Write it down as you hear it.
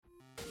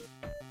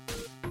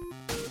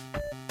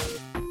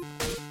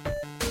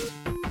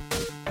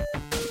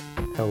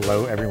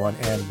Hello, everyone,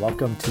 and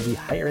welcome to the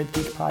Higher Ed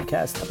Geek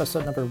Podcast,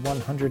 episode number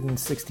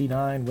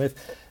 169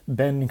 with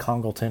Ben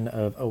Congleton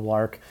of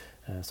OLARC.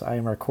 So I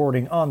am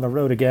recording on the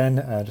road again.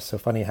 Just so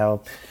funny how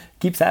it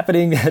keeps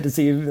happening to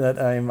see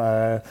that I'm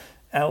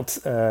out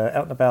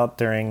and about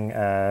during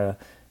the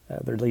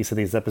release of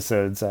these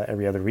episodes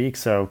every other week.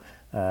 So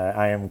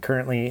I am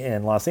currently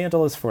in Los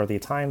Angeles for the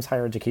Times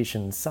Higher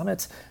Education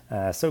Summit.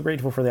 So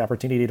grateful for the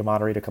opportunity to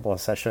moderate a couple of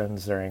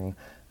sessions during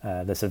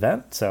this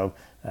event. So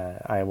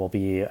I will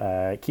be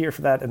here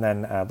for that, and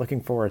then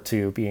looking forward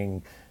to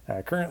being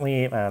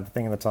currently the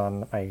thing that's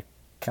on my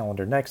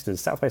calendar next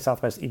is South by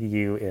Southwest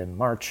EDU in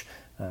March.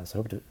 So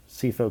hope to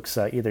see folks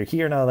either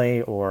here in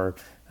LA or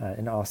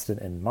in Austin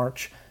in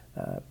March.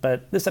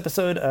 But this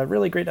episode, a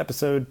really great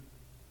episode,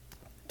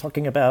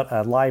 talking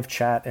about live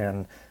chat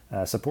and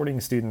supporting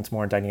students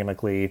more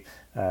dynamically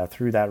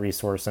through that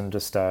resource. And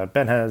just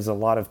Ben has a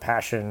lot of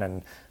passion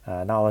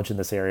and knowledge in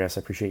this area, so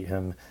I appreciate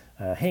him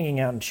hanging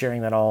out and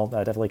sharing that all.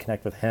 Definitely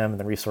connect with him and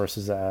the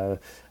resources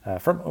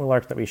from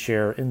OLARC that we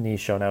share in the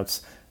show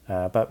notes.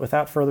 But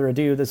without further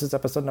ado, this is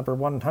episode number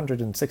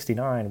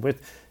 169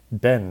 with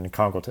Ben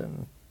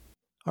Congleton.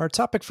 Our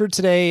topic for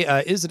today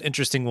is an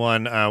interesting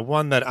one,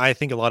 one that I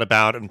think a lot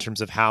about in terms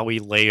of how we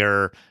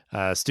layer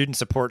student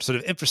support sort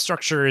of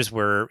infrastructures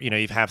where,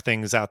 you have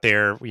things out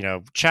there,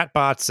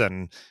 chatbots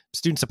and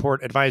student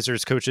support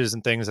advisors, coaches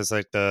and things as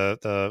like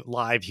the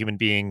live human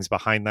beings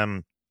behind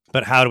them.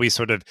 But how do we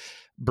sort of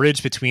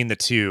bridge between the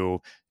two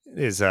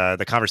is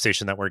the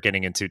conversation that we're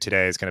getting into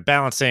today, is kind of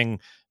balancing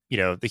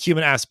the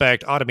human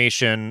aspect,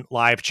 automation,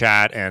 live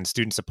chat, and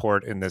student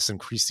support in this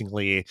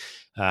increasingly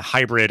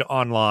hybrid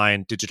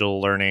online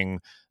digital learning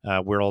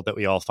world that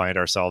we all find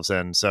ourselves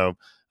in. So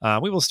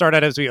we will start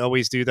out as we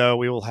always do, though.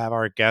 We will have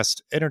our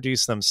guest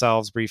introduce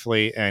themselves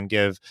briefly and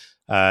give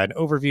an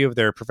overview of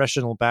their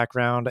professional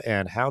background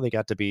and how they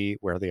got to be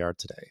where they are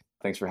today.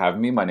 Thanks for having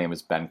me. My name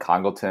is Ben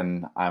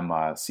Congleton. I'm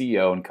a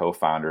CEO and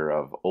co-founder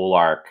of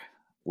OLARC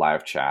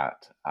Live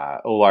Chat.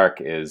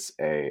 OLARC is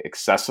a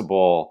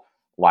accessible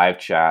live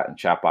chat and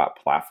chatbot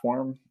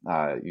platform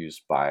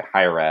used by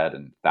higher ed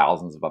and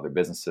thousands of other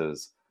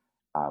businesses.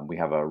 We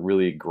have a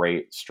really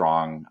great,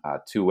 strong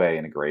two-way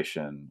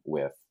integration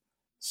with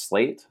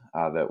Slate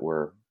that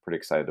we're pretty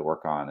excited to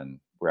work on. And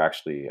we're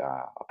actually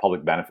a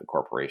public benefit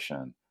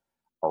corporation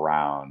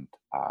around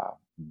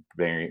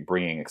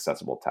bringing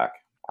accessible tech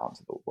out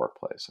into the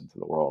workplace, into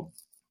the world.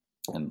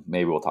 And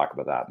maybe we'll talk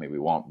about that, maybe we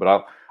won't.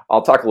 But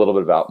I'll talk a little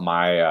bit about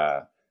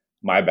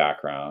my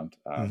background.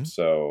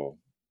 So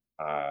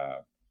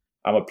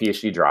I'm a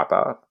PhD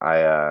dropout.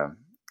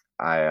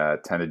 I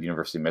attended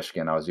University of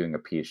Michigan. I was doing a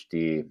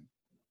PhD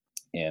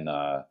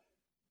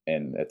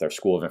at their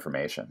School of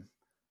Information.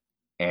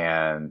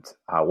 And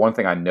one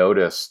thing I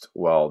noticed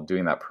while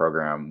doing that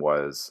program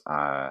was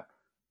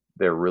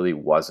there really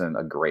wasn't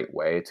a great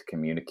way to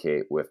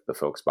communicate with the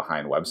folks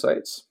behind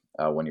websites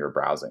when you were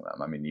browsing them.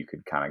 I mean, you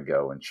could kind of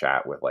go and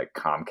chat with like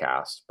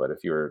Comcast, but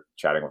if you were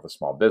chatting with a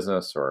small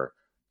business or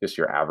just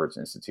your average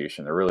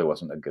institution, there really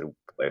wasn't a good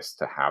place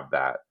to have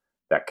that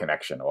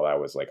connection. Well, I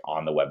was like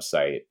on the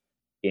website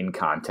in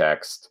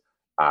context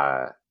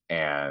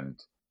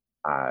and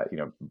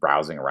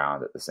browsing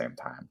around at the same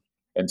time.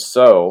 And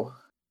so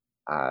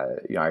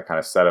I kind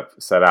of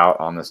set out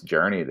on this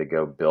journey to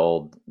go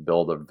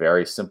build a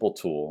very simple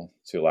tool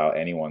to allow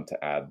anyone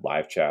to add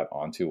live chat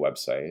onto a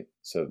website,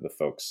 so the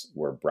folks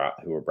who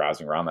were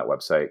browsing around that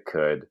website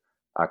could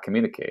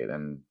communicate.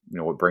 And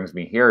what brings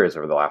me here is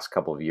over the last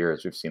couple of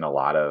years, we've seen a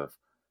lot of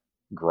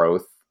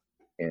growth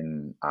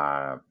in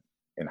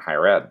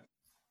higher ed,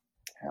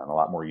 and a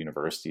lot more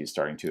universities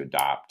starting to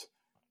adopt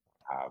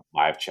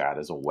live chat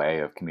as a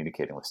way of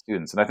communicating with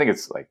students. And I think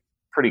it's like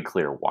pretty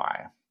clear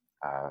why.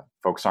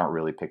 Folks aren't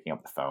really picking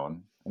up the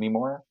phone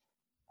anymore.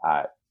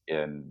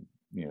 And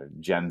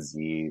Gen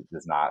Z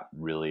does not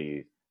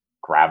really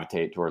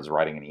gravitate towards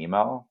writing an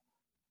email.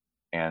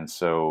 And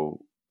so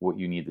what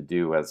you need to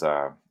do as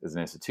an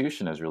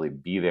institution is really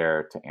be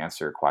there to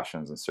answer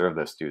questions and serve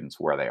those students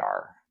where they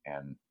are.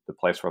 And the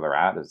place where they're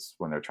at is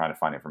when they're trying to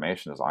find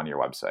information is on your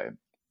website.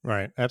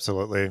 Right.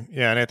 Absolutely.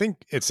 Yeah. And I think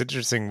it's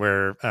interesting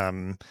where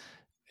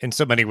in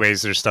so many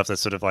ways there's stuff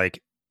that's sort of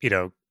like,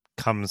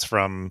 comes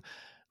from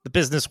the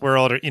business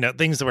world, or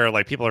things where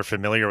like people are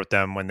familiar with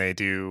them when they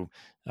do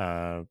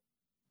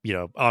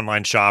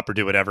online shop or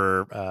do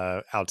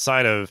whatever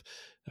outside of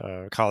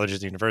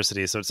colleges and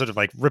universities. So it sort of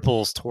like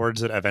ripples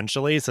towards it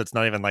eventually. So it's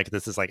not even like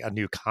this is like a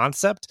new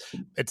concept.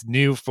 It's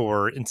new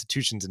for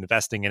institutions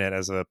investing in it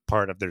as a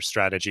part of their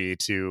strategy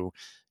to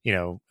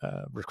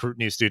recruit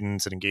new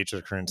students and engage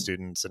their current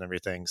students and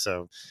everything.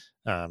 So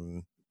I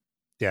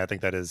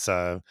think that is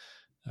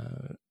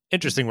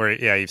interesting where,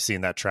 you've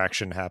seen that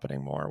traction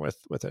happening more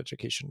with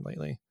education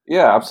lately.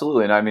 Yeah,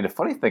 absolutely. And I mean, the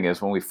funny thing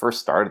is when we first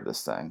started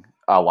this thing,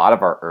 a lot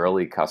of our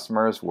early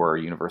customers were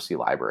university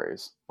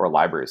libraries or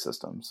library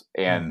systems,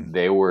 and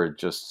they were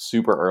just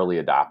super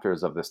early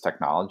adopters of this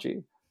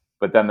technology.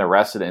 But then the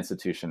rest of the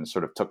institution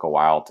sort of took a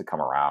while to come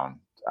around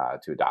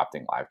to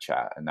adopting live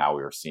chat. And now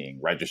we're seeing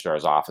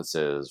registrars'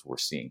 offices, we're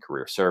seeing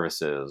career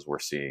services, we're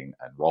seeing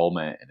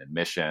enrollment and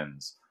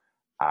admissions.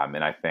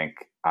 And I think,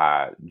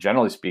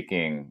 generally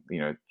speaking,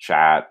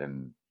 chat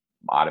and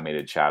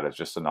automated chat is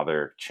just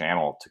another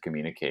channel to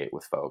communicate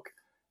with folk.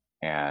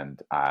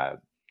 And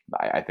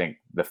I think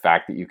the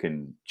fact that you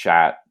can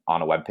chat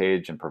on a web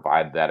page and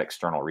provide that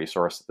external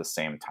resource at the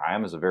same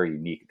time is a very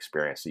unique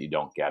experience that you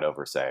don't get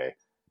over, say,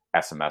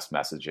 SMS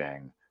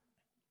messaging,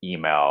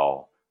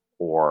 email,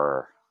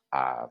 or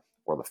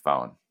the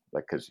phone.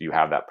 Like, because you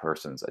have that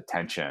person's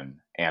attention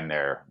and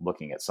they're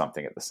looking at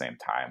something at the same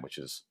time, which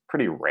is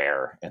pretty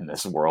rare in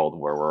this world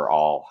where we're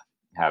all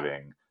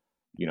having,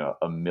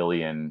 a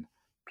million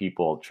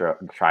people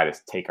try to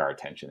take our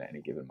attention at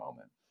any given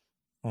moment.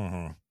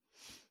 Mm-hmm.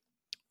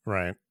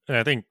 Right. And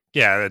I think,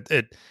 yeah,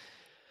 it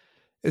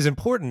is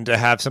important to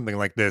have something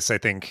like this. I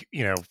think,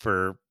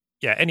 for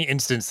any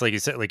instance, like you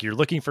said, like you're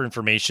looking for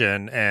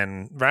information,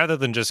 and rather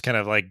than just kind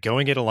of like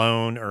going it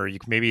alone, or you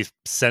can maybe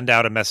send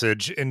out a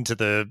message into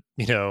the,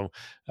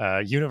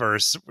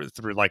 universe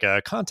through like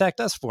a contact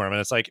us form. And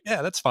it's like,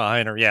 yeah, that's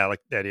fine. Or like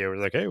the idea where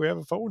like, hey, we have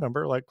a phone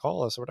number, like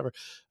call us or whatever.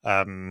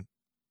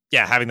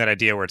 Having that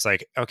idea where it's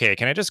like, okay,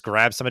 can I just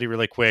grab somebody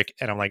really quick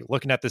and I'm like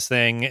looking at this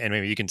thing and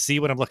maybe you can see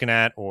what I'm looking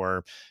at,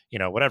 or,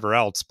 whatever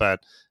else. But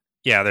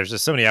yeah, there's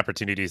just so many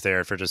opportunities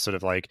there for just sort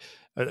of like,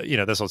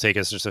 this will take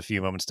us just a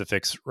few moments to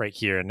fix right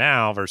here and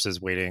now versus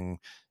waiting,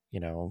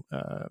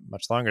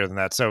 much longer than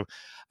that. So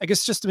I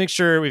guess just to make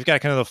sure we've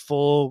got kind of the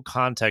full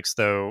context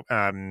though,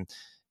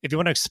 if you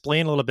want to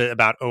explain a little bit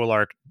about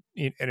OLARC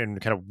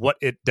and kind of what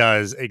it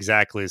does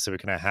exactly, so we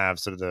kind of have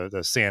sort of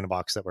the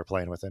sandbox that we're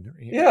playing within.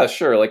 Yeah,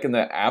 sure. Like in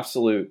the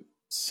absolute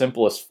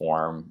simplest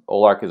form,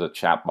 OLARC is a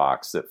chat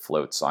box that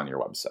floats on your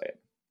website.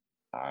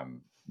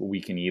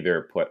 We can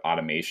either put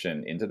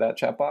automation into that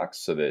chat box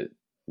so that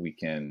we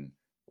can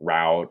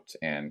route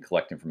and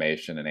collect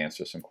information and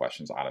answer some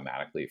questions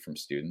automatically from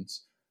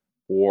students,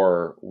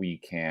 or we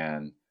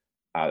can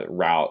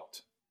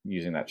route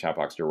using that chat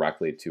box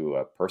directly to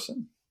a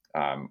person.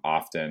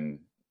 Often,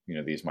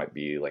 these might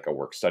be like a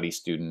work study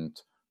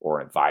student or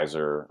an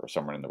advisor or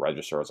someone in the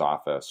registrar's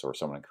office or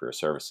someone in career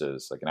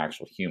services, like an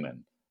actual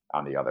human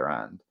on the other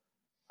end.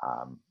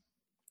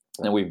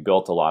 And we've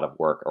built a lot of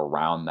work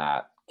around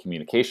that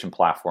communication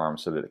platform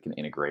so that it can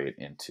integrate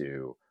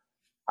into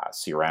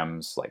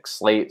CRMs like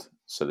Slate,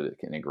 so that it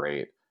can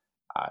integrate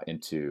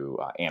into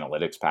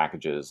analytics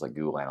packages like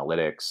Google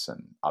Analytics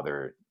and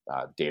other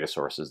data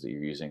sources that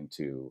you're using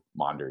to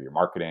monitor your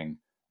marketing,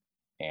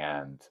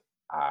 and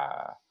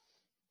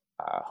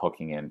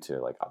hooking into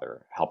like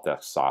other help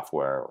desk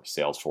software or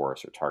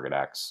Salesforce or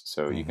TargetX.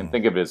 So you can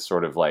think of it as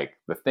sort of like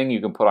the thing you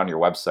can put on your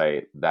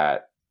website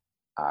that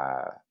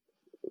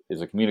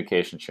is a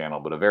communication channel,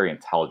 but a very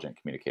intelligent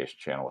communication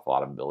channel with a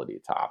lot of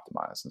ability to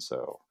optimize. And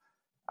so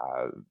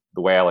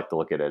the way I like to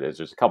look at it is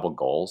there's a couple of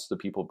goals that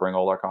people bring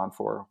OLARC on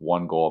for.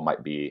 One goal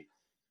might be,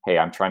 hey,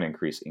 I'm trying to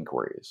increase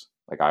inquiries.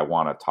 Like I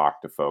want to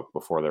talk to folk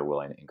before they're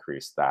willing to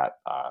increase that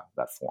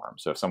form.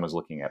 So if someone's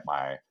looking at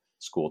my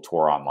school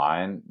tour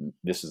online,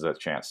 this is a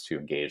chance to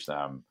engage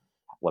them,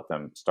 let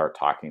them start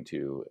talking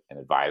to an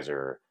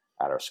advisor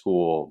at our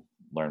school,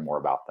 learn more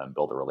about them,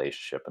 build a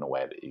relationship in a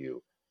way that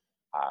you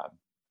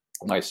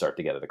might start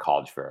to get at a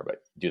college fair,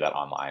 but do that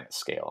online at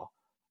scale.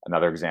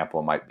 Another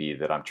example might be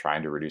that I'm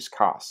trying to reduce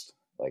cost.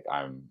 Like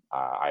I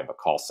have a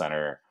call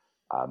center.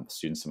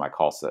 Students in my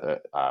call center,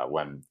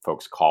 when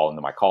folks call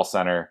into my call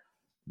center,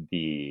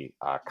 the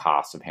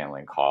cost of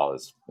handling call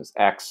is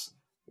X.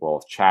 Well,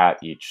 with chat,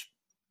 each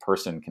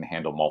person can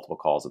handle multiple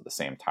calls at the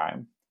same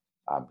time.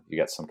 You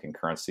get some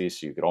concurrency,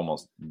 so you could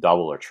almost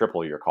double or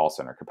triple your call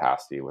center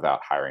capacity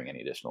without hiring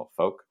any additional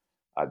folk,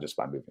 just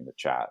by moving to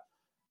chat.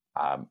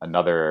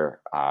 Another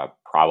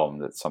problem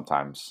that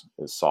sometimes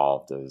is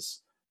solved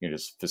is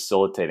just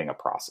facilitating a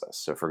process.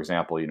 So, for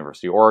example,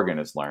 University of Oregon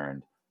has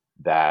learned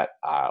that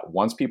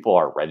once people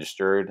are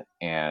registered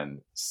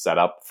and set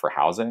up for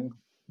housing,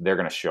 they're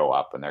going to show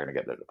up and they're going to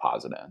get their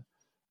deposit in.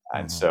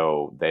 And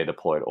so they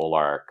deployed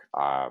OLARC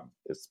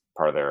as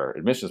part of their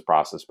admissions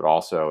process, but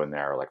also in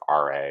their like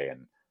RA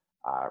and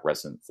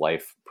resident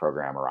life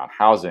program around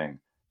housing,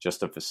 just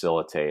to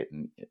facilitate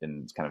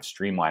and kind of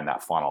streamline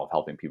that funnel of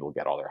helping people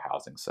get all their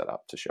housing set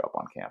up to show up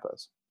on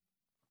campus.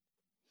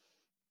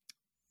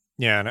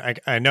 Yeah, and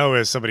I know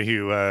as somebody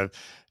who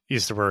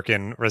used to work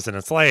in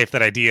residence life,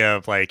 that idea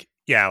of like,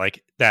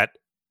 like that,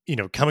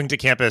 coming to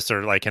campus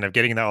or like kind of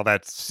getting all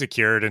that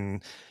secured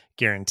and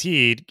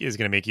guaranteed is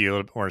going to make you a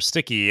little bit more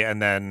sticky.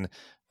 And then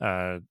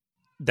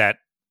that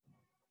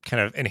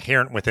kind of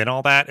inherent within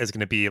all that is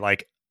going to be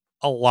like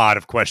a lot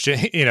of question,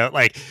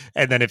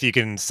 and then if you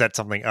can set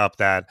something up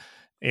that,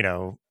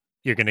 you're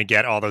going to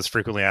get all those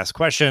frequently asked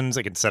questions,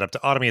 it can set up to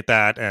automate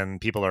that, and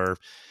people are,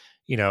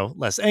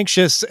 less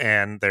anxious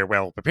and they're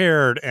well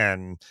prepared,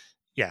 and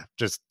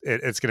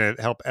it's going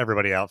to help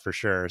everybody out for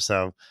sure.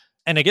 So,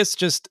 and I guess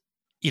just,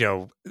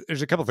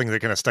 there's a couple things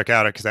that kind of stuck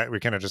out because we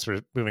kind of just were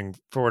moving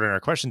forward in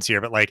our questions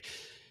here, but like,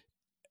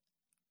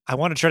 I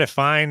want to try to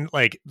find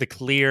like the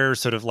clear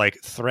sort of like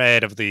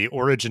thread of the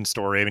origin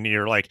story. I mean,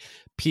 you're like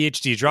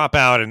PhD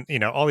dropout and, you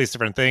know, all these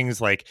different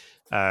things like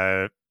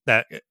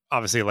that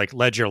obviously like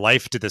led your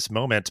life to this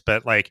moment,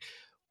 but like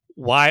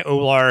why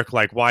Olark?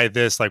 Like why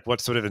this? Like what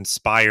sort of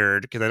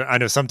inspired? Because I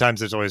know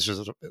sometimes there's always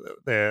just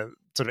the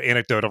sort of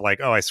anecdote of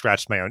like, oh, I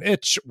scratched my own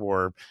itch,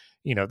 or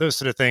you know, those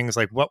sort of things.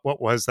 Like what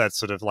was that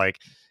sort of like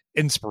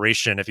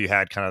inspiration if you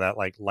had kind of that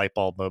like light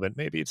bulb moment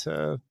maybe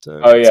to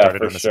Oh get yeah, started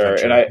for on this sure.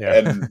 adventure? Yeah.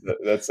 And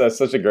that's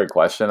such a great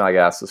question. I get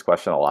asked this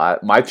question a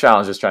lot. My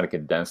challenge is trying to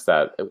condense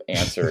that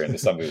answer into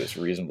something that's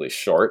reasonably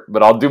short,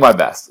 but I'll do my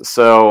best.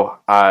 So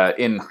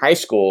in high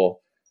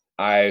school,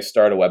 I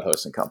started a web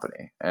hosting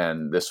company,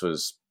 and this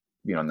was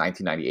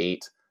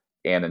 1998.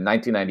 And in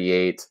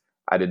 1998,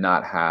 I did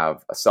not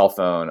have a cell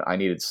phone. I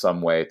needed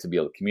some way to be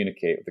able to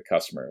communicate with the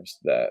customers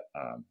that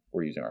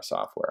were using our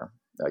software,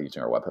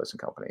 using our web hosting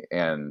company.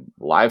 And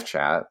live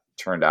chat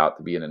turned out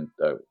to be an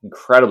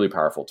incredibly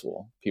powerful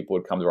tool. People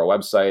would come to our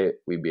website,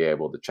 we'd be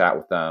able to chat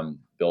with them,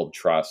 build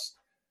trust,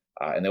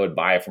 and they would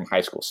buy it from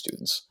high school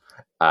students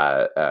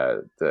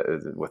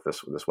with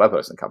this web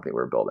hosting company we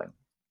were building.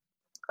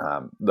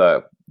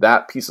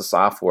 That piece of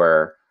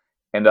software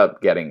ended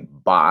up getting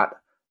bought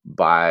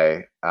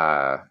by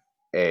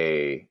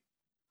a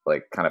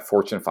like kind of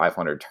Fortune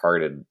 500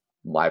 targeted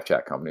live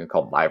chat company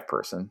called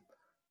LivePerson.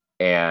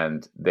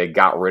 And they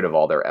got rid of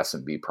all their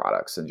SMB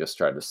products and just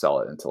tried to sell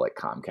it into like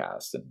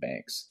Comcast and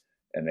banks.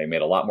 And they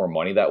made a lot more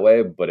money that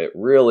way, but it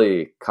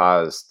really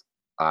caused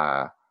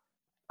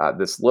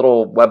this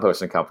little web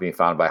hosting company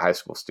founded by high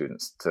school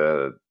students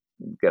to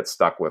get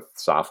stuck with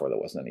software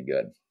that wasn't any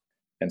good.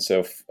 And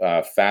so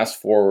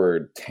fast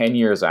forward 10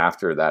 years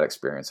after that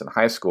experience in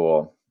high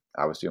school,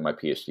 I was doing my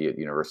PhD at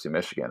the University of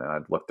Michigan, and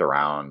I'd looked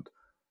around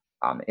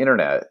on the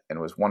internet and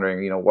was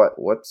wondering,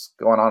 what's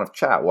going on with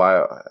chat?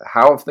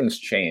 How have things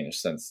changed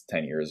since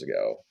 10 years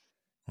ago?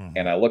 Mm-hmm.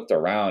 And I looked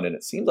around and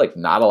it seemed like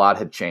not a lot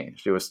had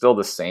changed. It was still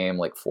the same,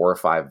 like 4 or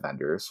 5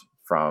 vendors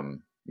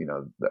from,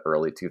 the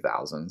early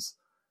 2000s.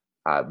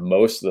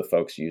 Most of the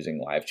folks using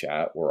live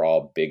chat were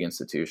all big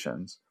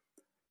institutions.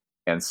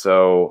 And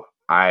so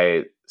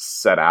I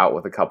set out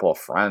with a couple of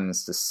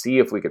friends to see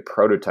if we could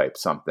prototype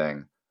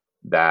something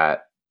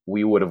that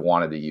we would have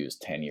wanted to use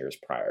 10 years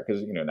prior.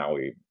 Because, now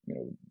we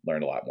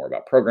learned a lot more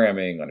about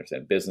programming,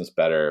 understand business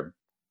better,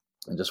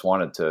 and just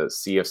wanted to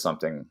see if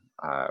something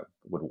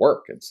would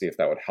work and see if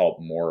that would help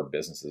more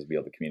businesses be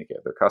able to communicate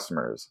with their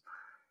customers.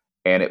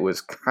 And it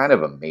was kind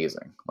of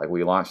amazing. Like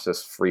we launched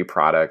this free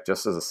product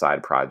just as a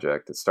side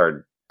project. It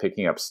started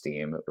picking up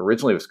steam.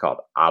 Originally it was called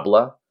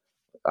Habla,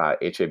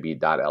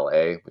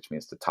 HAB.LA, which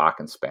means to talk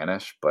in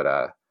Spanish.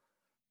 But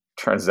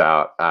turns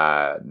out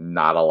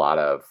not a lot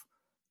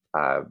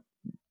of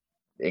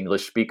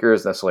English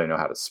speakers necessarily know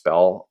how to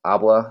spell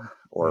Habla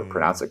or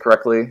pronounce it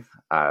correctly.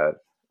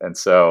 And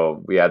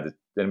so we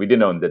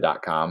didn't own the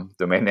 .com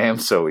domain name.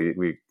 So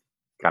we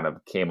kind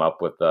of came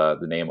up with the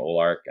name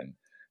Olark, and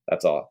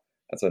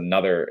that's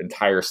another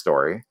entire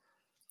story.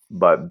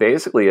 But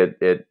basically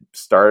it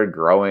started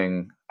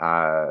growing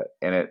and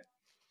it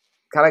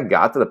kind of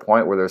got to the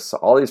point where there's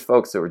all these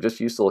folks that were just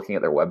used to looking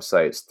at their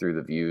websites through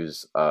the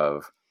views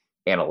of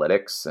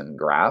analytics and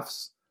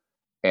graphs.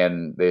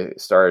 And they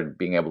started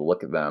being able to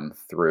look at them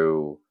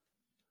through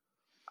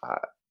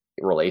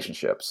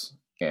relationships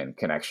and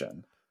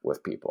connection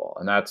with people.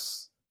 And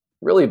that's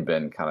really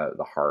been kind of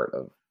the heart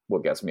of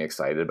what gets me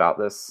excited about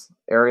this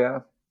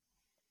area.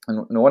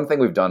 And one thing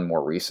we've done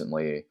more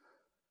recently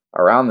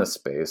around this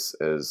space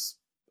is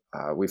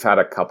we've had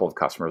a couple of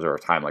customers over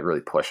time like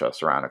really push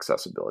us around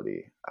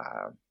accessibility.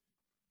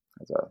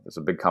 There's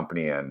a big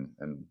company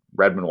in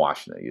Redmond,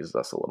 Washington that uses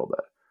us a little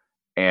bit.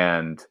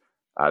 And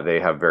they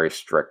have very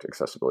strict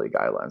accessibility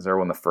guidelines. They're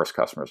one of the first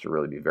customers to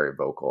really be very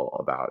vocal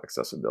about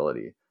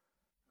accessibility.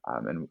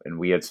 And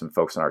we had some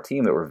folks on our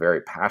team that were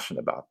very passionate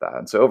about that.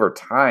 And so over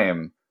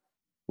time,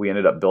 we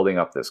ended up building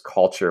up this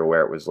culture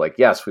where it was like,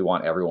 yes, we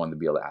want everyone to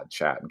be able to add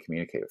chat and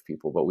communicate with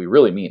people, but we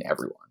really mean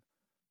everyone.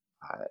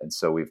 And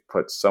so we've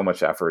put so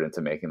much effort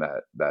into making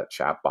that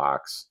chat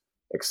box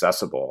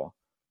accessible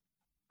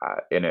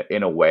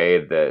in a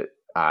way that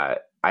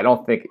I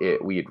don't think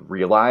we had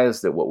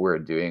realized that what we were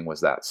doing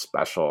was that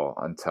special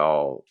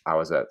until I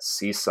was at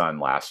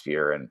CSUN last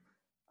year, and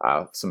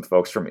some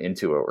folks from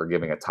Intuit were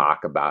giving a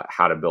talk about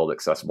how to build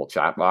accessible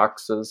chat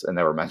boxes, and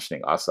they were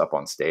mentioning us up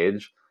on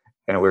stage,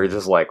 and we were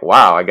just like,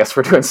 "Wow, I guess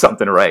we're doing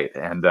something right."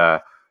 And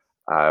it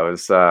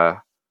was, I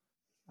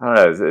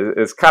don't know,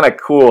 it's kind of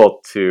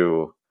cool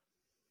to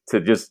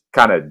just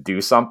kind of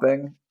do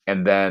something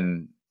and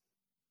then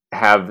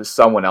have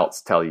someone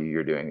else tell you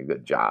you're doing a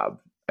good job,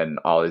 and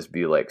always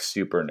be like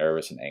super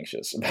nervous and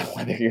anxious about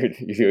whether you're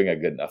doing a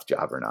good enough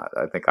job or not.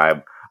 I think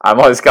I'm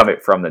always coming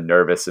from the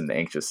nervous and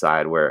anxious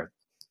side, where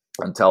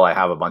until I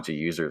have a bunch of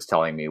users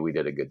telling me we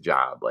did a good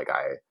job, like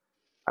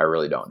I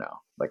really don't know.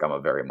 Like I'm a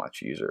very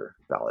much user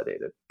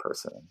validated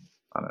person.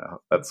 I don't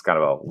know. That's kind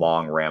of a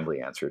long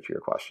rambly answer to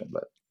your question,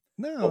 but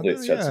hopefully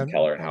it shed some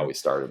color in how we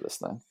started this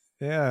thing.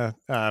 Yeah.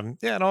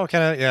 It all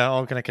kind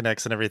of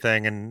connects and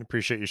everything, and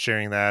appreciate you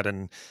sharing that.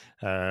 And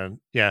I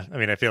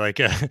mean, I feel like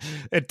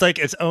it's like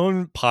its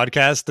own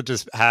podcast to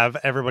just have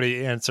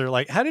everybody answer,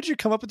 like, how did you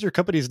come up with your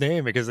company's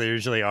name? Because they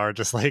usually are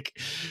just like,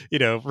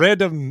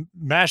 random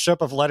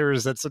mashup of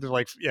letters that's sort of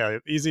like,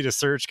 easy to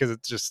search because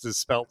it just is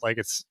spelt like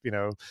it's,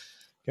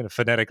 kind of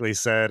phonetically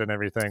said and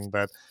everything.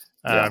 But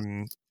Yeah.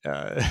 um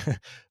uh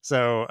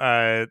so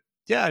I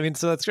mean,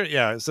 so that's great.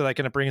 Yeah, so that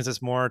kind of brings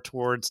us more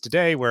towards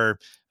today, where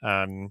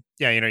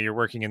you're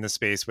working in this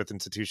space with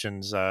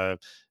institutions,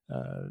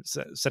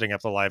 setting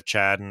up the live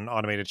chat and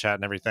automated chat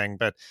and everything.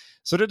 But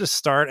sort of to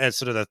start at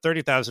sort of the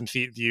 30,000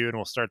 feet view, and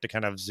we'll start to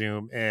kind of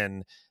zoom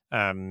in.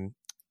 um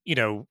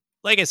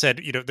like I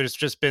said, there's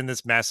just been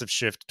this massive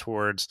shift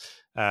towards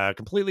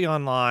completely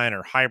online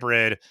or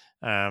hybrid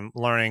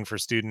learning for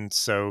students.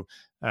 So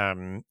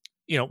um,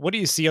 what do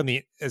you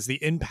see as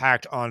the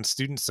impact on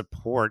student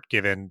support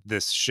given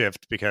this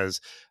shift?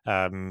 Because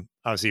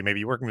obviously,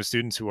 maybe you're working with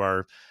students who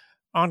are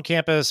on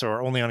campus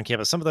or only on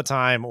campus some of the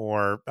time,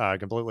 or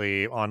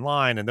completely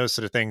online and those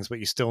sort of things, but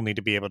you still need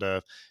to be able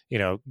to,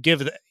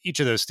 give each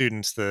of those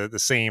students the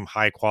same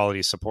high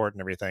quality support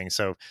and everything.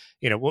 So,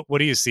 what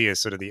do you see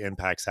as sort of the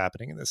impacts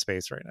happening in this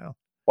space right now?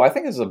 Well, I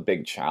think it's a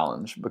big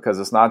challenge because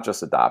it's not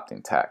just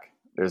adopting tech.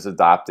 There's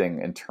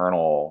adopting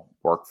internal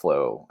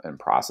workflow and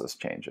process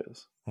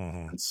changes.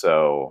 Mm-hmm. And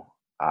so,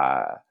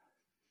 uh,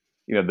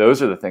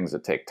 those are the things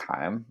that take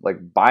time.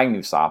 Like buying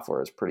new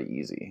software is pretty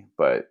easy,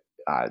 but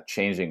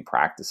changing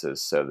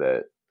practices so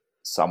that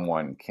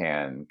someone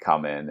can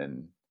come in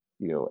and,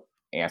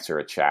 answer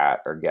a chat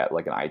or get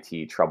like an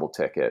IT trouble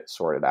ticket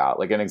sorted out.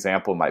 Like an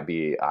example might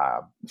be,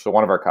 so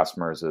one of our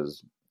customers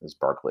is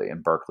Berkeley,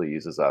 and Berkeley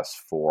uses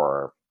us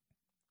for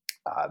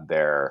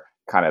their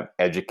kind of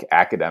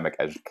academic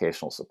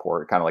educational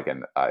support, kind of like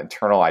an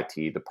internal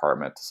IT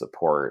department to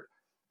support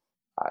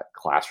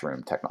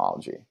classroom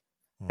technology.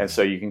 And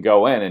so you can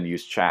go in and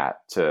use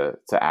chat to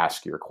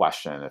ask your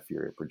question if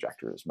your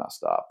projector is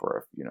messed up,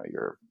 or if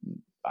you're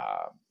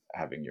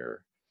having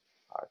your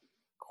uh,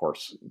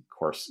 course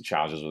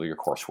challenges with your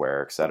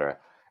courseware, et cetera.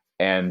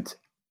 And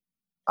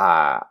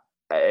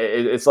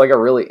it's like a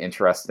really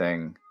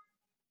interesting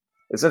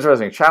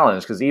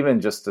challenge, because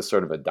even just to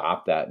sort of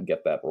adopt that and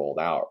get that rolled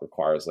out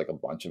requires like a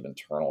bunch of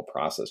internal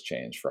process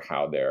change for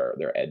how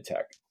their ed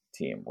tech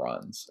team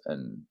runs.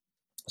 And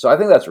so I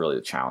think that's really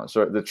the challenge.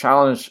 So the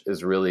challenge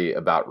is really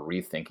about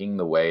rethinking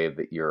the way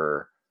that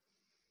your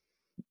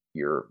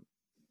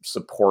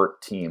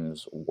support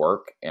teams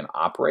work and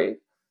operate,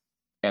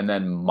 and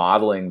then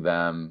modeling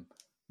them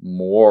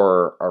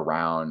more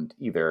around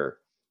either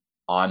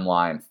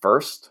online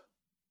first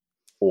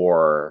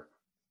or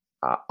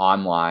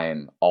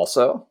online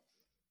also,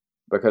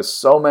 because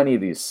so many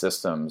of these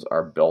systems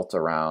are built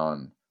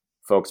around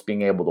folks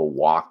being able to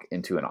walk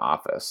into an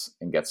office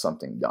and get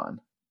something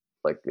done.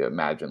 Like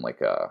imagine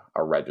like a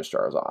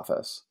registrar's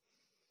office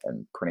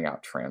and printing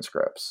out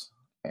transcripts.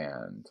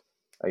 And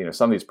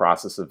some of these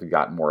processes have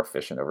gotten more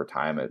efficient over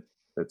time at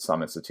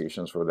some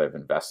institutions where they've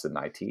invested in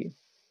IT.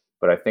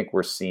 But I think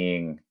we're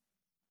seeing,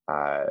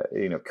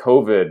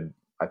 COVID,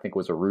 I think,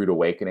 was a rude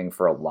awakening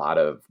for a lot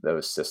of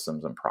those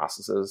systems and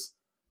processes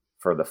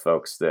for the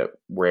folks that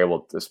were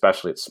able to,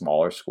 especially at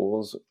smaller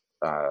schools,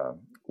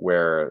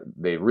 where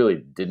they really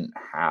didn't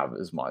have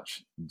as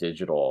much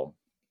digital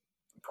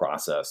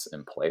process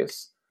in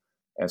place.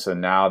 And so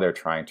now they're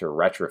trying to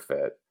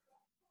retrofit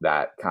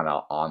that kind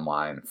of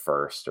online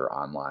first or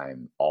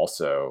online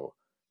also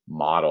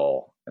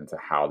model into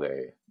how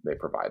they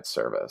provide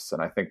service.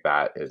 And I think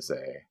that is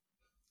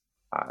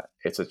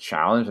it's a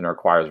challenge and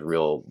requires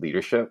real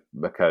leadership,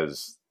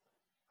 because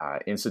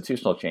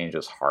institutional change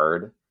is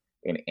hard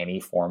in any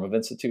form of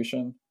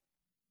institution.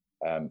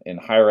 And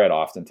higher ed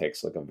often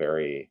takes like a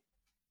very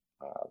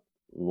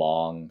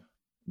long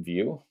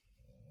view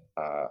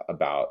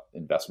about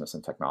investments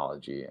in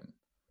technology and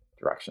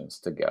directions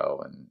to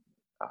go. And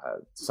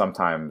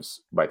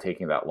sometimes by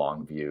taking that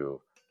long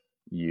view,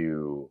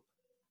 you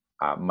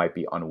might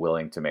be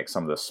unwilling to make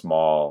some of the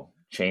small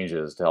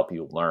changes to help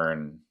you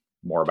learn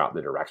more about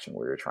the direction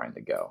where you're trying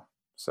to go.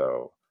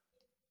 So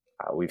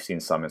we've seen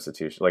some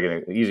institutions, like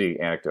an easy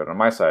anecdote on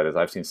my side is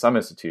I've seen some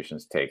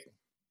institutions take,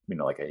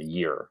 like a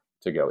year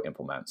to go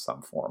implement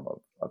some form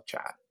of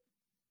chat.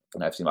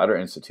 And I've seen other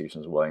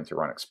institutions willing to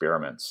run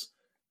experiments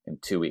in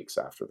 2 weeks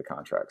after the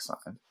contract's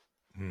signed.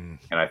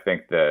 And I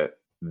think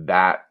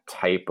that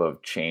type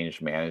of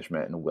change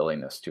management and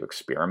willingness to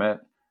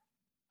experiment,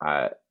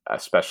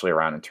 especially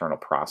around internal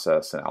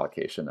process and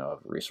allocation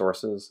of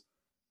resources,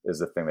 is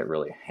the thing that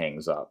really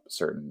hangs up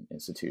certain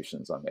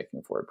institutions on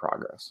making forward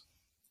progress.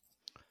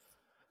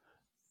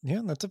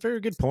 Yeah, that's a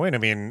very good point. I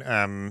mean,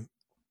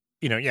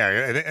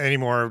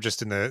 anymore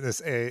just in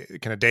this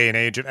kind of day and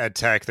age of ed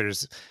tech,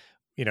 there's,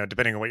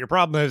 depending on what your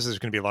problem is, there's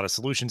going to be a lot of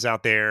solutions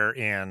out there.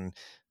 And,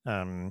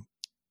 um,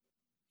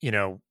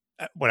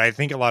 what I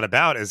think a lot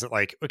about is that,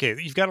 like, okay,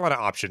 you've got a lot of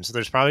options. So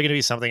there's probably going to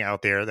be something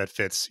out there that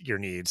fits your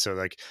needs. So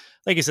like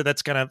you said,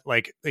 that's kind of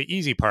like the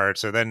easy part.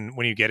 So then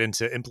when you get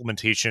into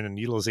implementation and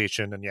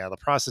utilization and the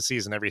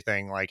processes and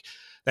everything, like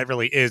that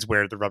really is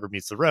where the rubber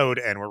meets the road.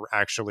 And we're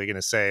actually going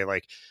to say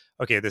like,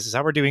 okay, this is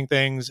how we're doing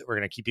things. We're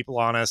going to keep people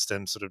honest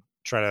and sort of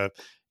try to,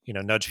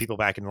 nudge people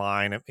back in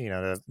line,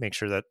 to make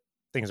sure that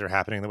things are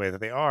happening the way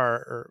that they are,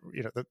 or,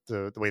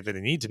 the way that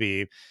they need to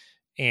be.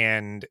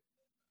 And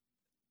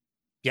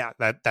yeah,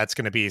 that's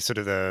going to be sort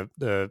of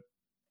the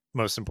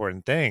most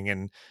important thing.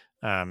 And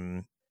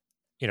um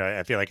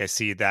I feel like I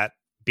see that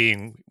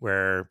being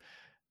where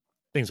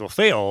things will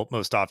fail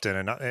most often,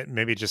 and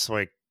maybe just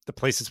like the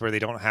places where they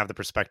don't have the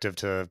perspective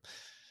to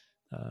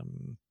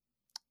um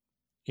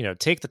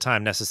take the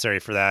time necessary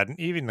for that, and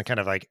even to kind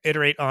of like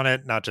iterate on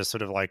it, not just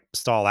sort of like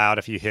stall out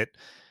if you hit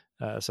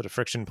sort of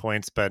friction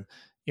points. But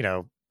you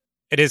know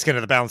it is kind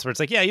of the balance where it's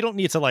like, yeah, you don't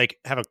need to like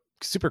have a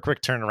super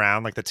quick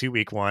turnaround like the 2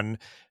 week one,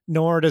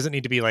 nor does it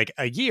need to be like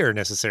a year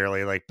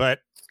necessarily, like, but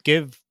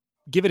give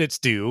it its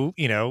due,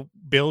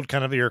 build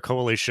kind of your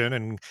coalition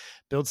and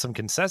build some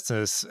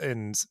consensus,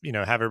 and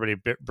have everybody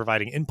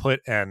providing input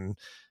and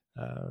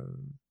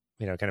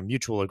kind of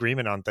mutual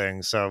agreement on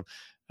things. So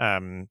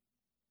um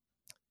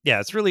yeah,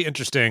 it's really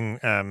interesting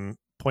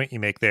point you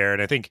make there.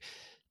 And I think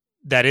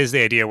that is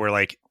the idea where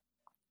like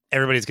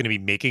everybody's going to be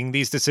making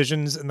these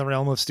decisions in the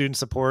realm of student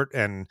support.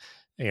 And,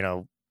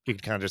 you can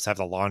kind of just have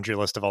the laundry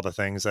list of all the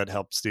things that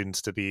help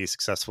students to be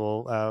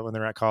successful when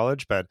they're at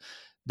college. But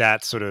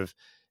that sort of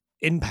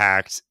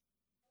impact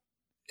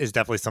is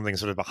definitely something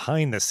sort of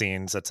behind the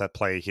scenes that's at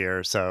play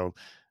here. So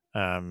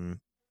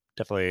um,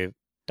 definitely,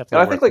 And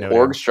definitely I think worth like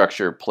org noting.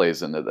 structure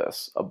plays into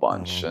this a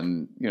bunch. Mm-hmm.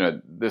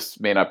 And, this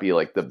may not be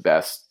like the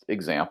best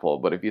example,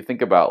 but if you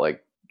think about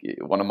like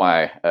one of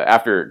my,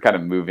 after kind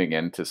of moving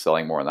into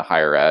selling more in the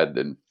higher ed,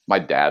 and my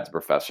dad's a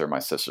professor, my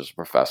sister's a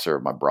professor,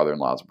 my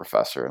brother-in-law's a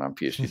professor, and I'm a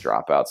PhD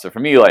dropout. So for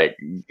me, like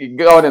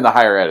going into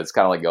higher ed, it's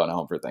kind of like going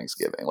home for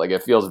Thanksgiving. Like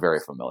it feels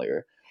very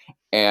familiar.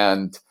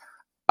 And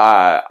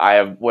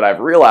what I've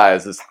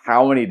realized is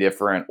how many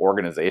different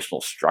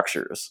organizational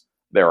structures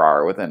there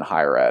are within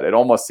higher ed. It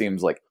almost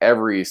seems like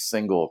every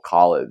single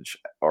college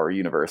or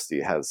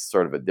university has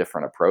sort of a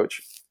different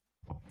approach.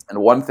 And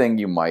one thing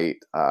you might,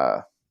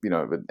 an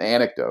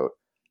anecdote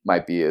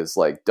might be is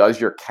like,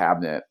 does your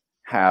cabinet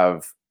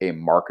have a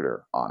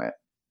marketer on it?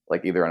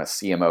 Like either in a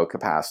CMO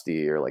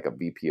capacity or like a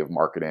VP of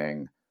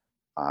marketing,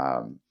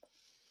 um,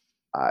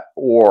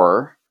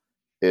 or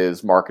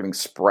is marketing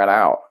spread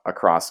out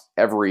across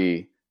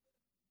every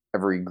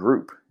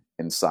group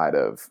inside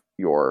of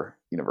your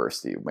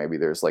university? Maybe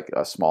there's like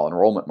a small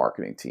enrollment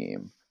marketing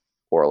team,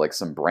 or like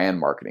some brand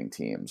marketing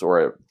teams, or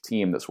a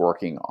team that's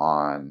working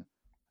on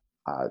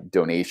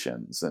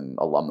donations and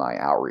alumni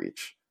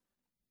outreach.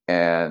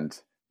 And,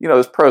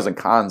 there's pros and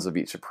cons of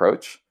each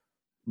approach,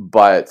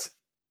 but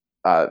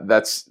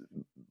that's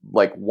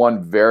like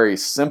one very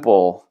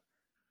simple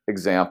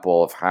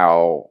example of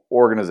how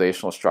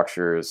organizational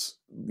structures,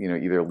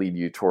 either lead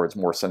you towards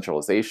more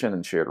centralization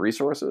and shared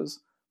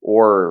resources,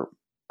 or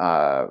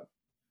uh,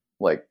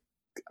 like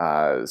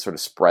sort of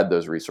spread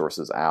those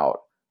resources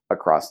out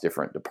across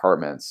different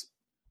departments.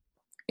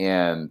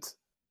 And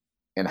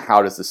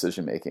how does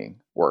decision making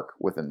work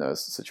within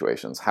those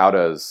situations? How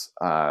does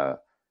a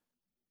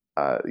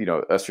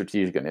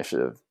strategic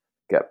initiative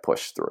get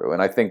pushed through?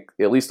 And I think,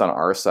 at least on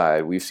our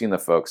side, we've seen the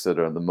folks that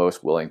are the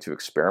most willing to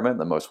experiment,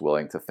 the most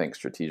willing to think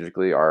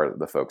strategically, are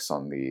the folks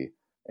on the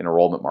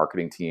enrollment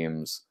marketing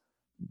teams,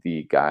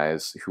 the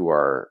guys who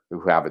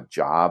have a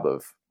job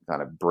of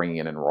kind of bringing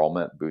in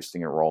enrollment,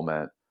 boosting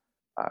enrollment,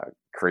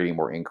 creating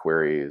more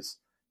inquiries,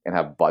 and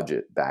have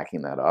budget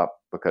backing that up.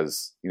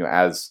 Because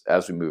as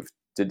we move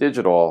to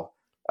digital,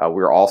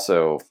 we're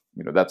also,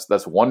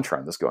 that's one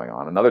trend that's going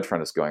on. Another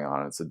trend that's going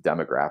on, it's a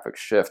demographic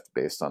shift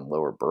based on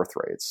lower birth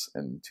rates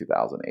in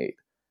 2008.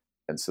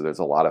 And so there's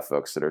a lot of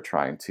folks that are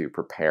trying to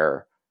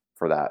prepare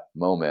for that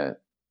moment.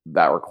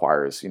 That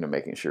requires,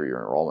 making sure your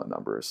enrollment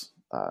numbers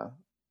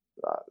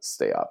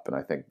stay up. And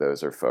I think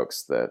those are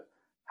folks that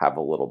have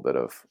a little bit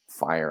of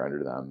fire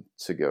under them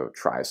to go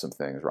try some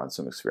things, run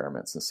some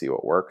experiments, and see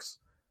what works.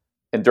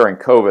 And during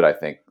COVID, I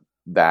think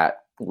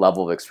that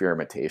level of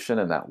experimentation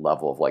and that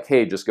level of like,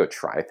 hey, just go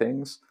try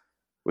things,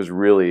 was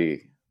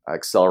really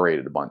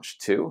accelerated a bunch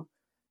too.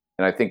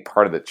 And I think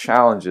part of the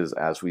challenge is,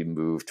 as we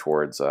move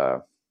towards,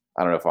 I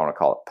don't know if I want to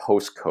call it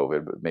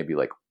post-COVID, but maybe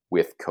like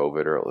with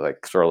COVID, or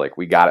like sort of like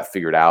we got it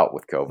figured out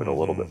with COVID a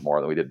little bit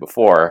more than we did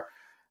before,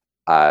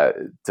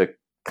 to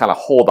kind of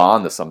hold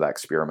on to some of that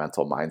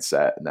experimental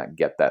mindset and that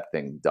get that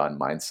thing done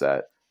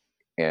mindset,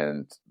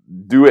 and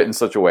do it in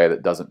such a way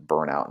that doesn't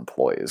burn out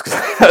employees.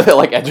 Because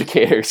like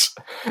educators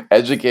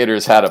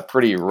had a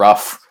pretty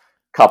rough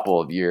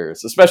couple of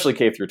years, especially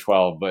K through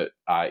 12, but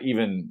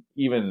even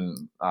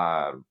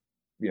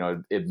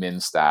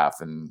admin staff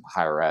and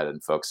higher ed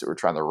and folks that were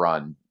trying to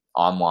run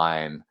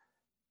online,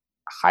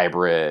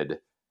 hybrid,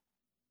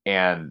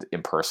 and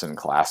in-person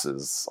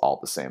classes all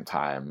at the same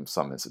time.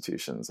 Some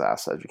institutions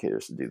ask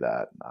educators to do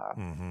that.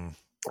 Mm-hmm.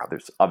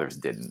 Others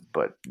didn't,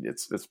 but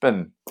it's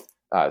been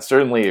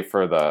certainly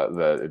for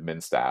the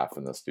admin staff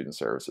and the student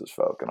services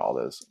folk and all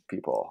those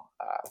people.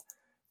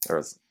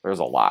 There's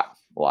a lot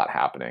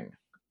happening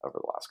over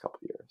the last couple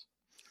of years.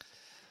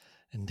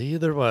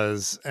 Indeed, there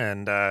was,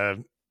 and I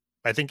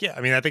think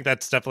I think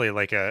that's definitely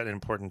like an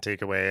important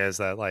takeaway is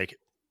that like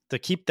to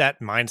keep that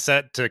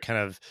mindset to kind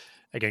of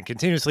again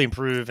continuously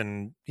improve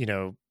and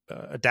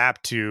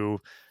adapt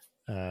to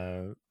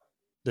the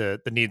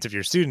needs of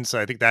your students. So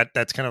I think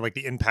that's kind of like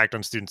the impact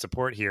on student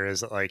support here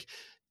is that like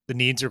the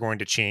needs are going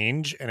to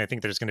change, and I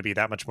think there's going to be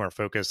that much more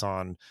focus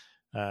on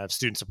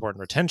student support and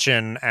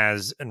retention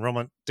as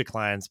enrollment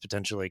declines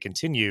potentially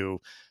continue.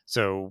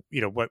 So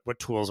what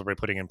tools are we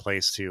putting in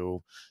place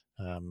to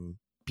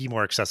be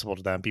more accessible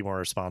to them, be more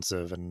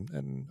responsive,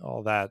 and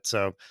all that.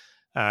 So,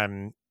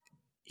 on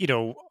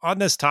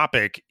this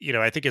topic,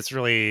 I think it's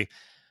really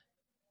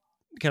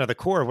kind of the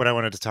core of what I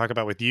wanted to talk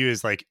about with you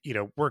is like,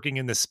 working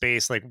in this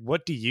space, like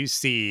what do you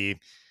see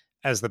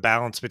as the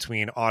balance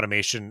between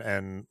automation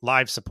and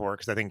live support?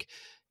 Because I think,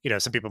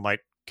 some people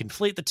might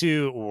conflate the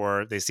two,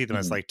 or they see them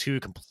as like two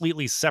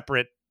completely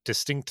separate,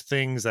 distinct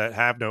things that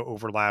have no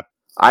overlap.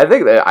 I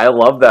think that I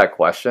love that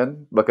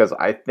question because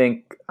I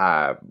think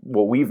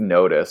what we've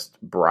noticed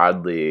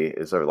broadly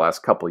is over the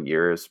last couple of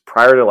years,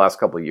 prior to the last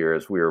couple of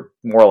years, we were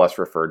more or less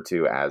referred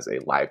to as a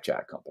live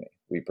chat company.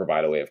 We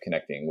provide a way of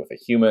connecting with a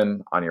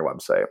human on your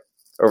website.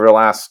 Over the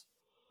last,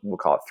 we'll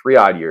call it 3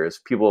 odd years,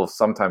 people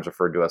sometimes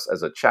referred to us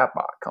as a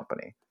chatbot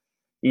company,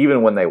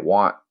 even when they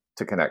want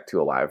to connect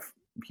to a live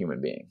human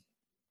being.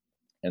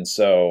 And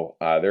so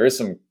there is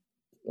some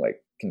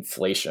like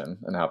conflation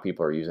in how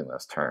people are using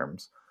those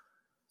terms.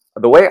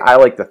 The way I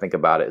like to think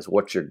about it is,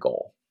 what's your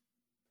goal?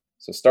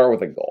 So start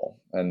with a goal.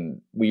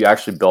 And we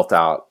actually built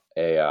out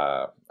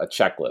a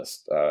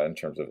checklist in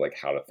terms of like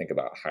how to think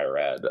about higher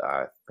ed.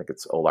 I think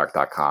it's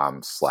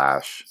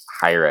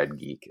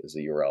olark.com/higheredgeek is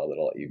the URL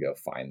that'll let you go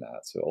find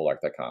that. So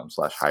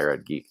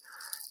olark.com/higheredgeek.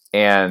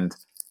 And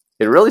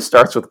it really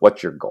starts with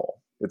what's your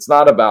goal. It's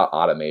not about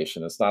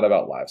automation. It's not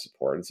about live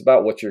support. It's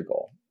about what's your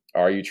goal.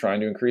 Are you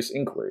trying to increase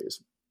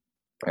inquiries?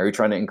 Are you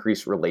trying to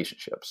increase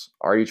relationships?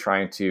 Are you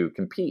trying to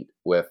compete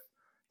with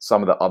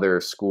some of the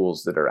other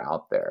schools that are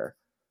out there?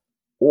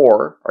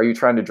 Or are you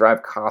trying to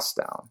drive costs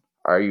down?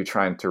 Are you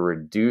trying to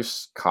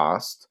reduce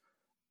cost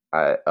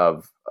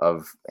of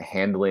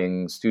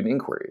handling student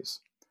inquiries?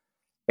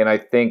 And I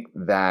think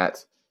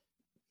that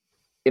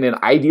in an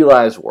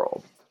idealized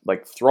world,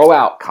 like throw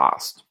out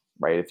cost,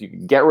 right? If you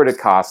can get rid of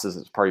costs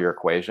as part of your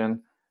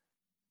equation,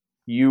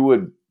 you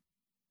would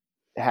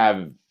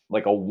have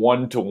like a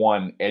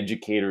 1-to-1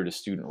 educator to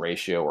student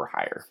ratio or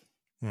higher,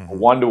 a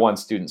 1-to-1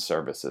 student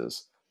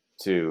services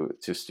to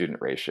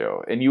student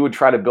ratio. And you would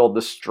try to build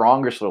the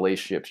strongest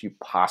relationships you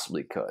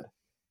possibly could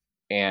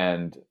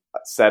and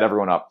set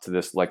everyone up to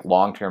this like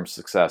long-term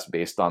success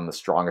based on the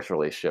strongest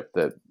relationship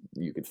that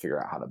you could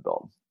figure out how to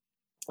build.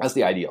 That's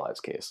the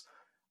idealized case.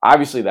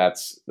 Obviously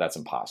that's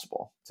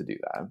impossible to do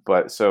that.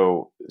 But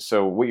so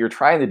what you're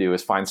trying to do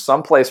is find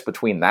some place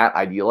between that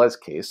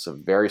idealized case of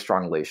very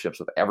strong relationships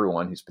with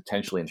everyone who's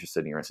potentially interested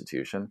in your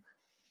institution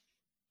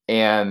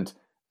and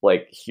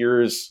like,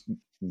 here's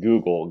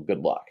Google,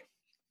 good luck,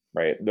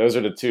 right? Those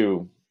are the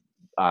two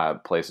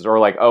places. Or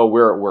like, oh,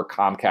 we're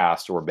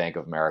Comcast or Bank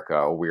of America,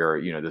 or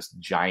we're, this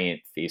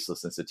giant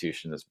faceless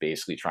institution that's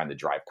basically trying to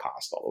drive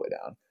cost all the way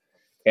down.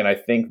 And I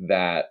think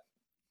that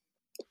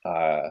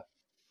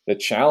the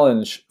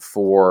challenge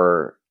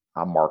for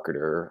a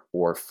marketer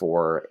or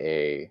for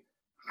a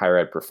higher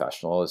ed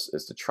professional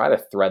is to try to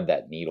thread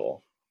that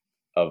needle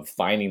of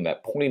finding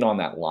that point on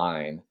that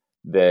line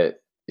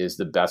that is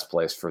the best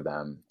place for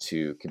them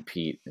to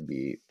compete and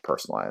be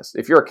personalized.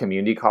 If you're a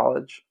community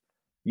college,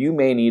 you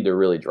may need to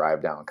really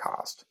drive down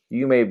cost.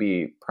 You may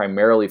be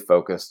primarily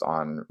focused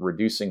on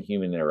reducing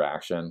human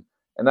interaction,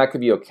 and that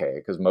could be okay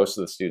because most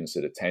of the students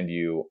that attend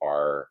you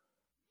are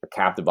a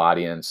captive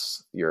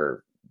audience.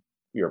 You're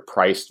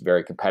priced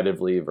very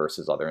competitively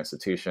versus other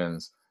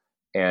institutions,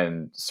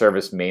 and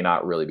service may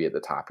not really be at the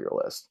top of your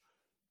list.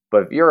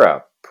 But if you're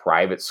a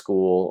private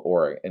school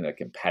or in a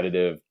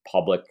competitive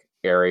public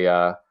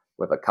area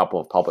with a couple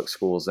of public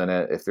schools in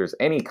it, if there's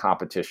any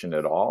competition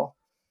at all,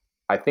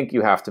 I think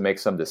you have to make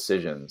some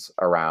decisions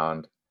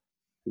around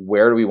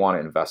where do we want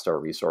to invest our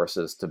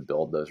resources to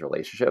build those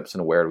relationships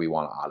and where do we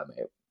want to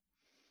automate.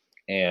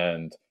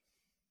 And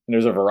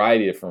there's a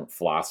variety of different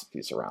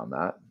philosophies around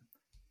that.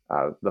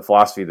 The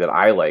philosophy that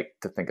I like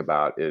to think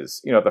about is,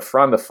 at the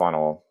front of the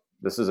funnel,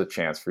 this is a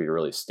chance for you to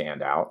really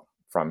stand out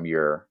from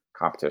your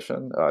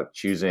competition.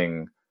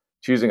 Choosing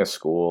a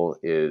school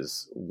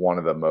is one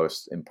of the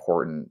most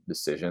important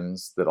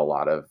decisions that a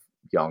lot of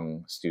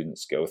young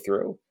students go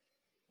through.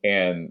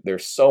 And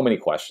there's so many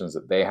questions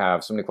that they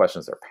have, so many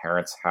questions their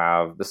parents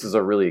have. This is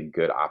a really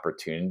good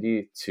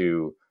opportunity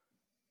to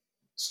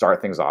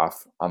start things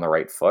off on the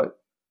right foot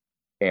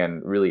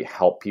and really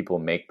help people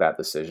make that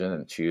decision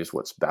and choose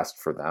what's best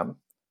for them.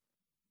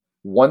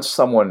 Once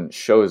someone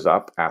shows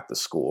up at the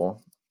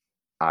school,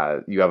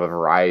 you have a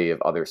variety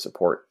of other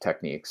support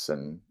techniques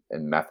and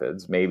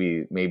methods.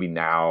 Maybe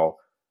now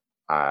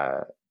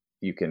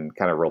you can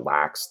kind of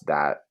relax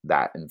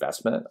that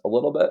investment a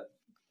little bit.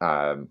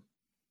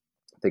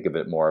 Think of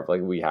it more of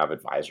like, we have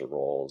advisor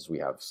roles, we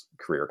have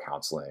career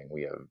counseling,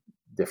 we have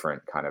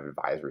different kind of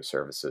advisory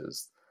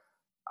services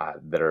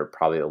that are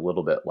probably a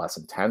little bit less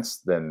intense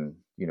than,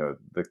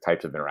 the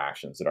types of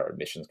interactions that our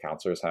admissions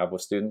counselors have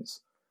with students.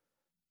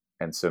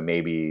 And so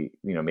maybe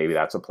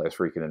that's a place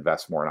where you can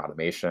invest more in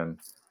automation.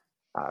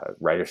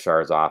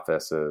 Registrar's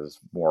offices,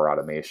 more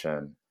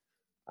automation.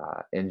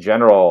 In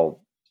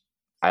general,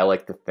 I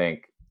like to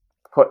think,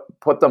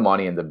 put the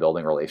money into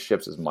building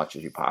relationships as much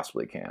as you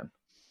possibly can.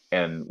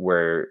 And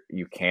where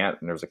you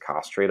can't, and there's a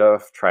cost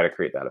trade-off, try to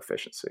create that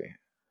efficiency.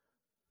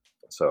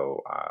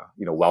 So,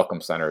 welcome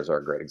centers are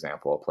a great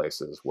example of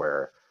places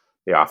where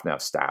they often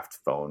have staffed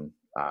phone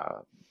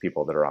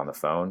people that are on the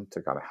phone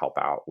to kind of help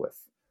out with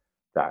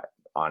that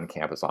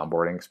on-campus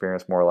onboarding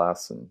experience, more or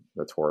less, and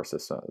the tour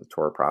system, the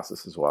tour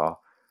process as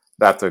well.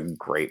 That's a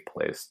great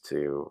place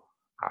to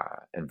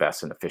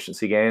invest in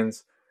efficiency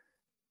gains.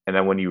 And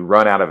then when you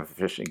run out of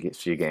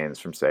efficiency gains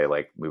from, say,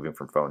 like moving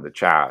from phone to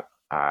chat,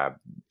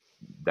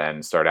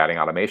 then start adding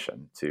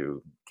automation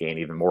to gain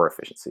even more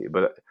efficiency.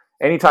 But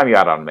anytime you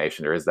add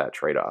automation, there is that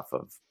trade-off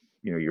of,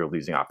 you're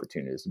losing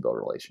opportunities to build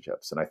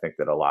relationships. And I think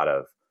that a lot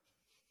of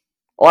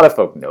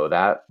folk know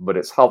that, but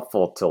it's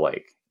helpful to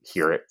like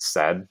hear it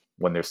said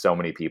when there's so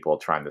many people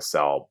trying to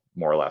sell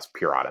more or less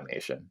pure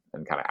automation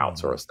and kind of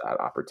outsource that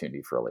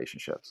opportunity for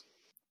relationships.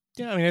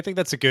 Yeah, I mean, I think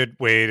that's a good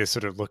way to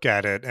sort of look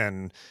at it.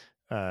 And,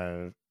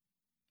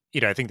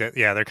 I think that,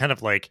 they're kind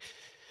of like,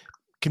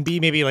 can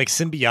be maybe like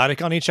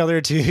symbiotic on each other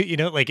too.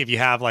 Like if you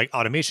have like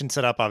automation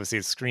set up, obviously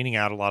it's screening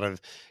out a lot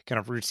of kind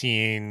of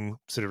routine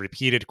sort of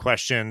repeated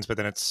questions, but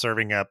then it's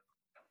serving up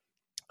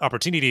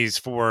opportunities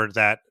for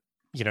that,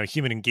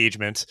 human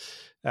engagement,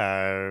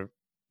 where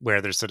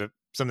there's sort of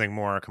something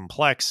more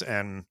complex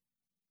and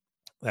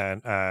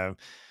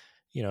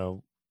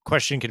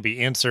question can be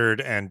answered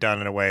and done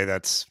in a way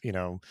that's,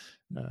 a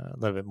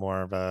little bit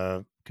more of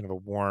a kind of a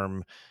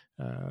warm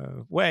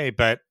way.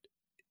 But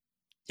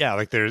yeah,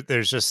 like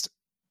there's just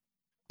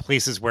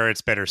places where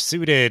it's better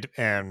suited.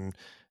 And,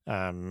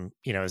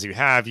 as you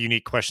have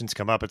unique questions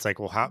come up, it's like,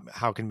 well,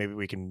 how can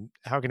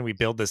we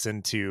build this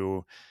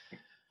into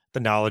the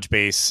knowledge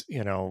base,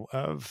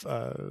 of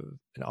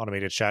an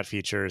automated chat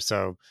feature.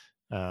 So,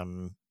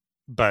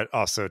 but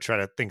also try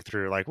to think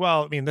through like,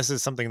 well, I mean, this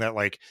is something that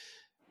like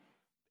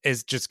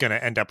is just going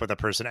to end up with a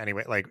person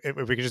anyway. Like if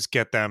we could just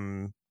get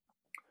them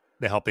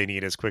the help they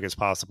need as quick as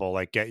possible,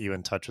 like get you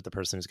in touch with the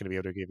person who's going to be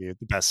able to give you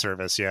the best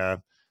service. Yeah.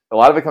 A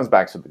lot of it comes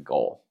back to the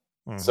goal.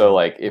 Mm-hmm. So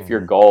like if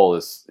your goal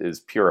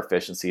is pure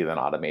efficiency, then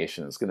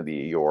automation is going to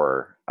be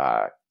your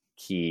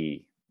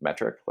key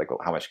metric. Like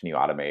how much can you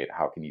automate?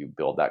 How can you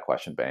build that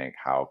question bank?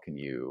 How can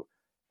you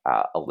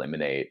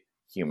eliminate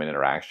human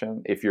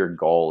interaction? If your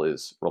goal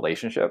is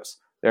relationships,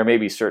 there may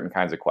be certain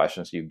kinds of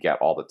questions you get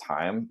all the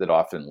time that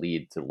often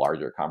lead to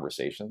larger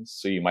conversations.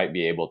 So you might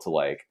be able to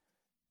like,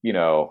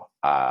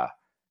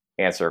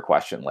 answer a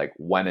question like,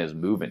 when is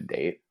move-in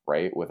date,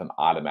 right? With an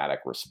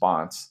automatic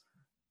response.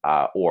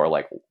 Or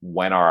like,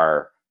 when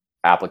are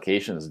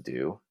applications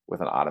due,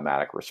 with an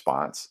automatic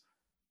response.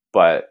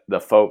 But the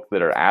folk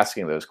that are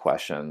asking those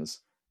questions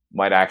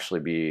might actually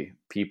be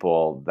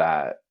people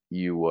that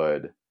you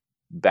would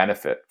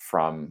benefit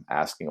from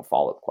asking a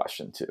follow-up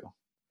question to,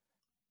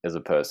 as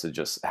opposed to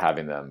just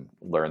having them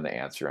learn the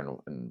answer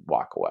and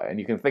walk away. And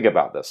you can think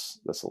about this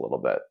a little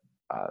bit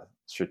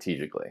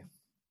strategically.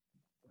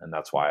 And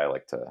that's why I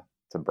like to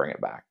bring it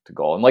back to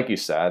goal. And like you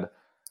said,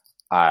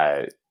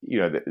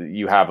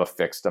 you have a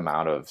fixed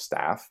amount of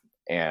staff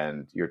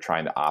and you're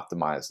trying to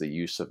optimize the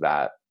use of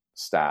that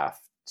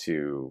staff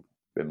to,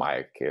 in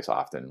my case,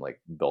 often like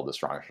build the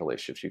strongest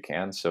relationships you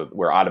can. So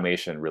where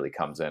automation really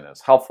comes in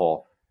as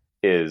helpful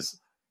is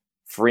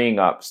freeing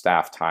up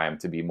staff time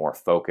to be more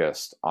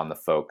focused on the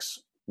folks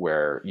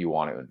where you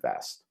want to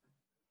invest.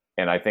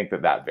 And I think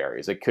that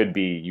varies. It could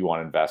be you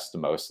want to invest the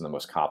most in the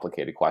most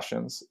complicated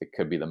questions. It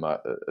could be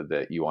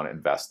that you want to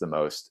invest the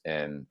most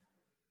in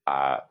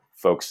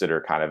folks that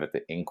are kind of at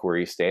the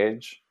inquiry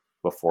stage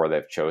before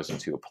they've chosen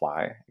to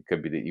apply. It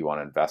could be that you want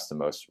to invest the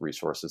most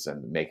resources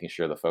in making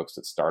sure the folks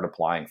that start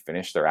applying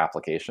finish their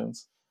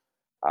applications.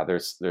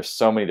 There's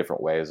so many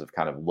different ways of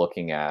kind of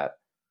looking at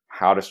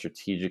how to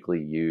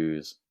strategically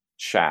use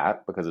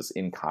chat, because it's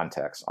in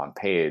context on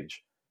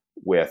page,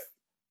 with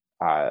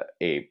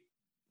a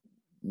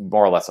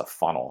more or less a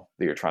funnel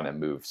that you're trying to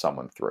move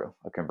someone through,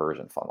 a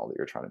conversion funnel that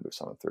you're trying to move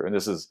someone through. And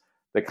this is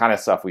the kind of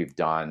stuff we've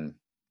done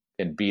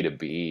in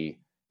B2B,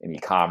 in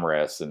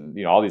e-commerce, and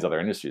all these other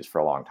industries for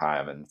a long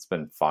time. And it's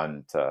been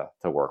fun to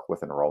work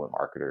with enrollment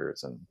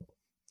marketers and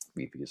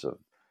VPs of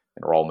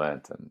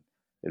enrollment and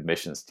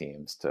admissions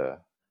teams to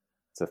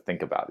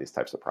think about these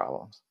types of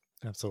problems.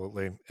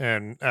 Absolutely.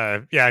 And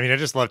I mean, I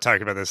just love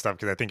talking about this stuff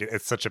because I think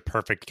it's such a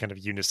perfect kind of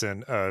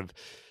unison of,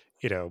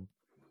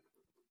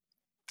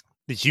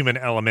 the human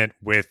element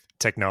with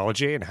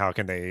technology and how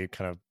can they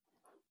kind of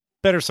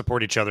better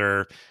support each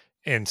other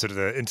in sort of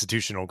the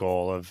institutional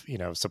goal of,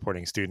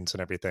 supporting students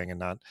and everything, and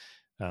not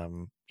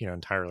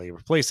entirely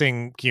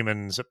replacing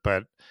humans,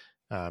 but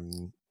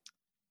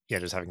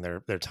just having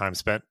their time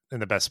spent in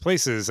the best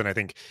places. And I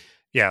think,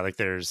 like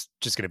there's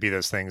just going to be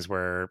those things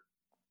where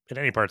in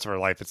any parts of our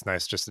life, it's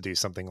nice just to do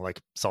something like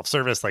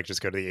self-service, like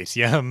just go to the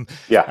ACM.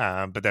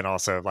 Yeah. But then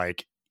also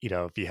like,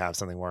 if you have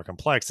something more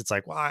complex, it's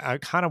like, well, I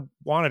kind of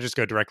want to just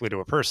go directly to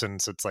a person.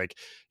 So it's like,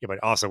 you might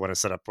also want to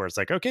set up where it's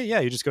like, okay,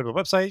 yeah, you just go to a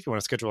website. You want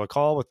to schedule a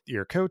call with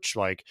your coach,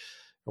 like,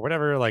 or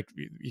whatever, like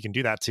you can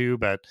do that too.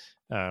 But,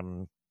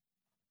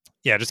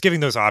 just giving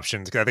those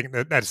options. Cause I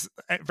think that's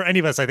for any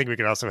of us. I think we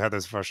could also have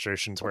those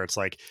frustrations where it's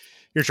like,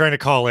 you're trying to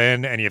call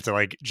in and you have to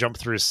like jump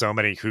through so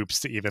many hoops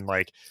to even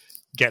like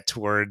get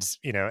towards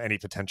any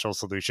potential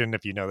solution.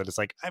 If you know that it's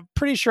like, I'm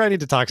pretty sure I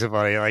need to talk to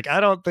somebody, like I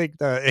don't think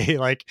that a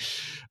like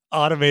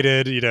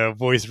automated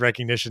voice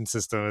recognition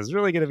system is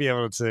really going to be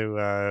able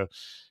to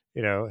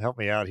help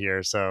me out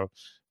here. So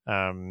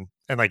and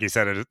like you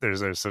said,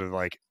 there's sort of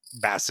like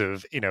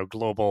massive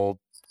global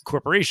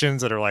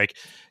corporations that are like,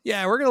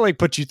 yeah, we're gonna like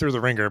put you through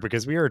the ringer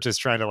because we are just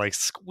trying to like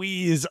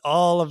squeeze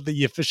all of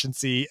the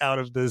efficiency out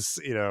of this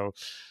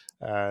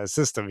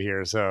system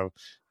here. So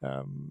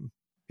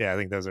I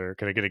think those are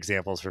kind of good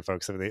examples for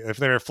folks if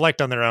they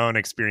reflect on their own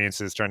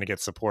experiences trying to get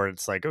support.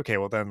 It's like, okay,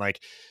 well then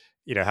like,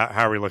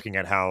 how are we looking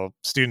at how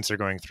students are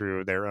going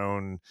through their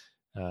own,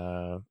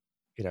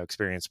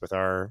 experience with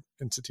our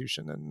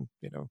institution and,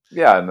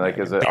 Yeah. And like,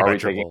 are we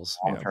taking goals,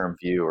 a long-term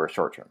view or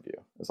short-term view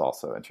is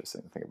also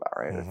interesting to think about,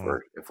 right? Mm-hmm.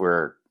 If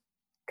we're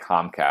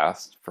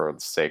Comcast for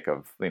the sake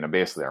of,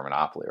 basically our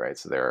monopoly, right?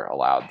 So they're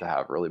allowed to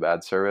have really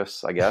bad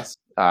service, I guess.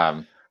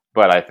 But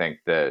I think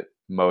that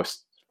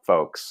most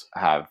folks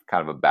have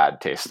kind of a bad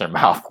taste in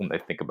their mouth when they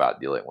think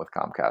about dealing with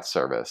Comcast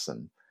service.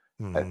 And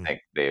I think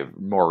they've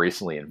more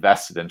recently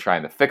invested in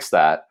trying to fix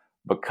that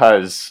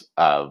because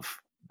of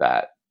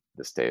that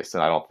distaste.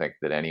 And I don't think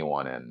that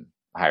anyone in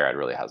higher ed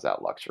really has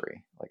that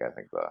luxury. Like I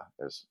think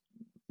there's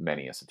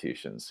many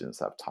institutions, students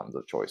have tons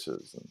of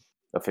choices, and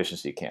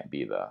efficiency can't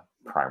be the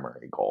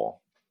primary goal.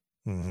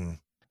 Mm-hmm.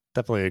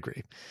 Definitely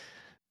agree.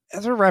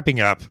 As we're wrapping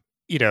up,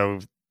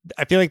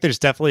 I feel like there's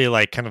definitely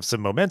like kind of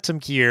some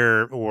momentum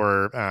here,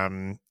 or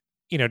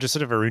just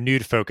sort of a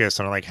renewed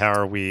focus on like how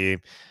are we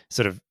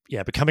sort of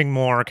becoming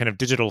more kind of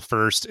digital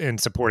first in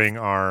supporting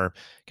our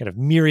kind of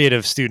myriad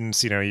of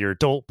students, your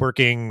adult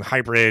working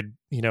hybrid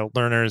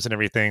learners and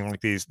everything, like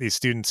these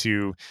students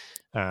who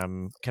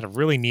kind of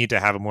really need to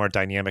have a more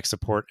dynamic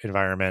support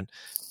environment.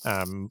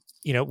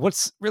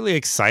 What's really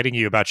exciting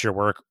you about your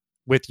work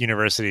with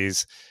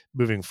universities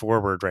moving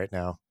forward right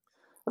now?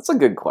 That's a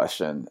good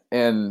question.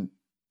 And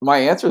my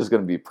answer is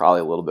going to be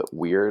probably a little bit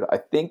weird. I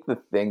think the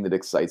thing that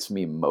excites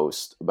me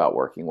most about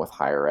working with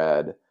higher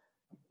ed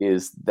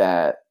is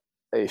that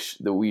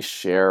that we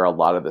share a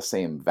lot of the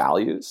same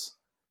values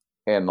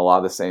and a lot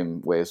of the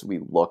same ways we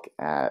look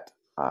at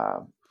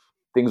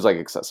things like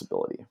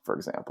accessibility, for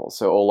example.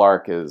 So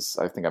OLARC is,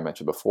 I think I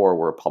mentioned before,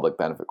 we're a public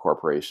benefit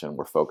corporation.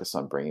 We're focused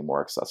on bringing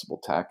more accessible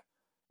tech.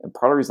 And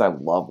part of the reason I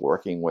love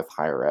working with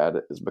higher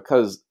ed is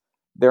because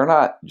they're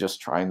not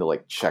just trying to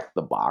like check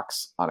the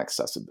box on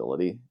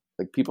accessibility.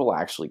 Like people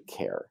actually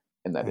care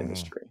in that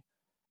industry.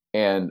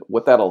 And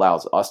what that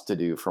allows us to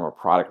do from a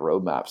product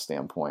roadmap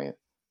standpoint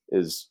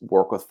is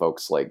work with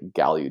folks like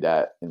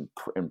Gallaudet and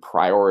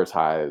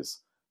prioritize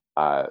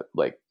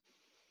like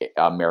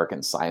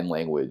American Sign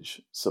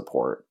Language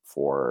support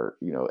for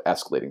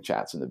escalating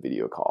chats into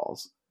video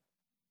calls,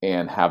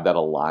 and have that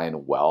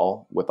align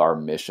well with our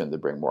mission to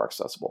bring more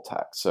accessible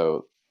tech.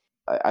 So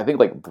I think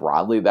like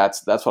broadly,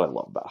 that's what I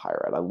love about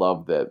higher ed. I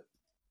love that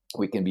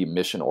we can be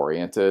mission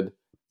oriented,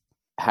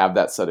 have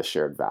that set of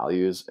shared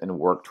values, and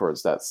work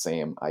towards that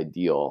same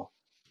ideal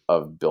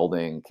of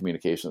building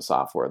communication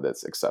software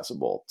that's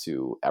accessible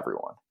to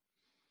everyone.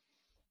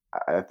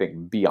 I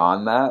think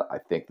beyond that, I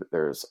think that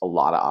there's a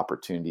lot of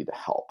opportunity to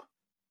help.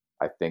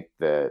 I think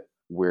that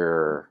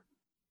we're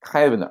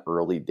kind of in the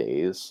early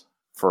days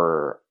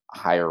for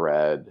higher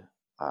ed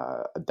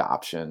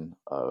adoption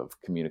of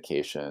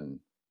communication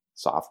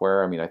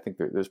software. I mean, I think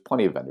there's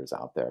plenty of vendors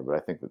out there, but I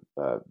think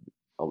that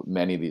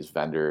many of these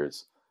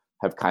vendors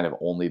have kind of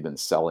only been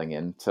selling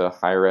into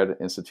higher ed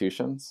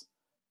institutions.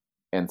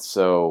 And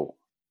so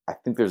I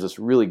think there's this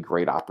really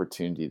great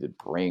opportunity to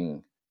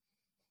bring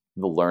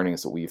the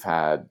learnings that we've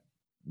had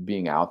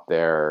being out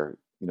there,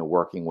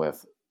 working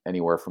with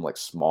anywhere from like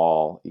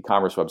small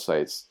e-commerce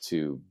websites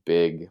to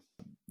big,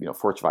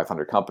 Fortune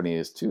 500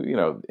 companies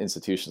to,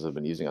 institutions that have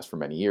been using us for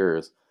many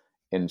years,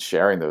 and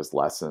sharing those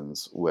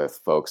lessons with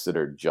folks that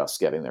are just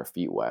getting their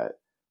feet wet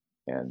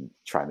and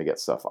trying to get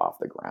stuff off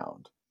the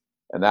ground.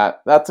 And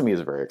that to me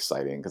is very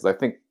exciting, because I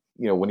think,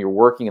 when you're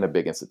working in a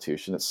big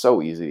institution, it's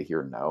so easy to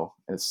hear no.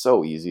 And it's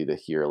so easy to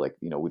hear like,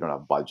 we don't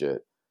have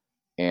budget.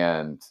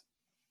 And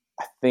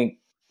I think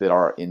that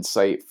our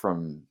insight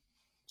from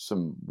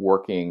some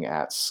working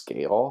at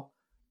scale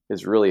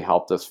has really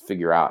helped us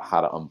figure out how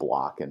to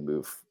unblock and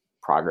move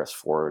progress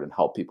forward and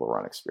help people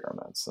run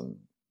experiments. And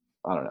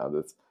I don't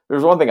know,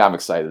 there's one thing I'm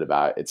excited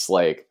about. It's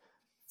like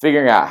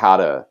figuring out how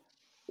to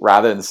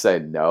rather than say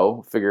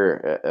no,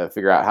 figure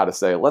out how to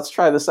say, let's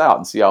try this out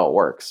and see how it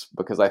works.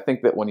 Because I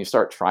think that when you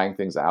start trying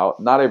things out,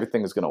 not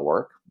everything is going to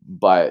work,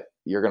 but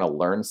you're going to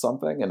learn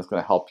something and it's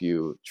going to help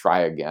you try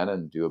again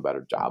and do a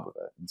better job of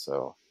it. And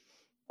so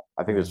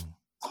I think there's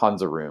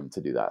tons of room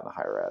to do that in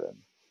higher ed. And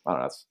I don't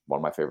know, that's one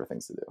of my favorite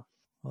things to do.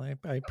 Well,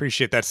 I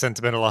appreciate that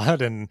sentiment a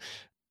lot. And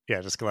yeah,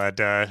 just glad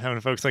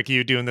having folks like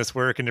you doing this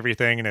work and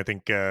everything. And I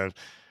think,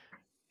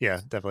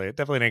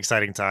 definitely an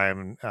exciting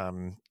time.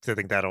 So I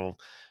think that'll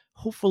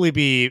hopefully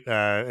be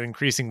an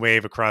increasing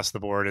wave across the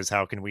board is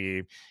how can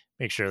we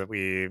make sure that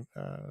we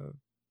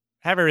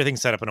have everything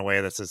set up in a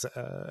way that's as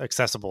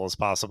accessible as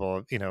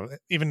possible,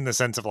 even in the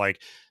sense of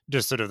like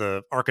just sort of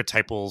the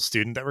archetypal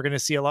student that we're going to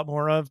see a lot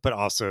more of, but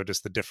also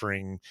just the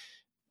differing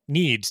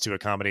needs to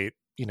accommodate,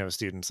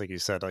 students, like you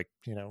said, like,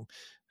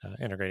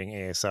 integrating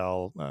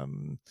ASL,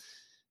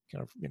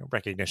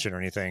 recognition or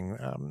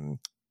anything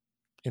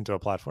into a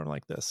platform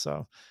like this.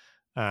 So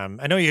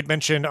I know you had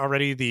mentioned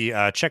already the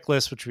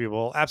checklist, which we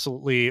will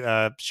absolutely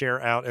share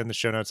out in the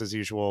show notes as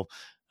usual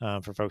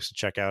for folks to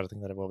check out. I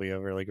think that it will be a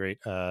really great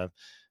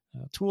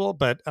tool,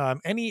 but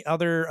any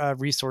other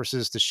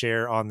resources to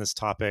share on this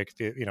topic,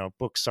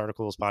 books,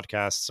 articles,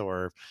 podcasts,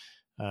 or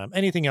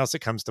anything else that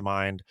comes to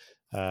mind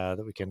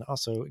that we can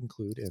also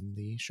include in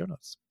the show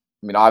notes?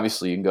 I mean,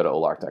 obviously you can go to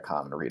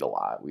olark.com and read a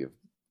lot. We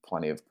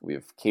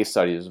have case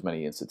studies of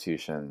many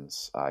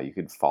institutions. You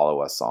could follow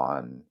us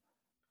on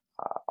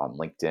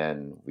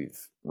LinkedIn. We've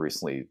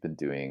recently been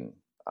doing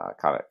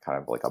kind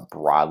of like a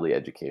broadly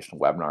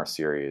educational webinar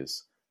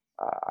series.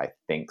 I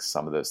think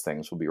some of those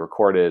things will be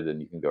recorded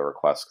and you can go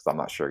request, because I'm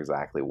not sure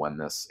exactly when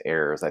this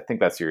airs. I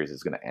think that series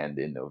is going to end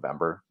in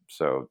November.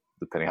 So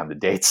depending on the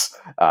dates,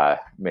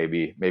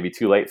 maybe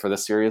too late for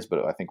this series,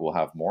 but I think we'll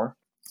have more.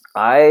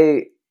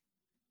 I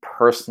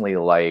personally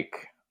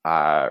like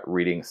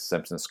reading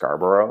Simpson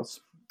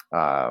Scarborough's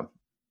a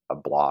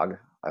blog.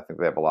 I think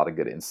they have a lot of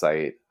good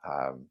insight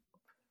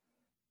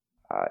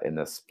in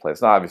this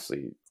place. Now,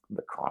 obviously,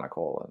 the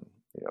Chronicle and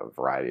a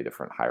variety of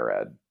different higher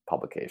ed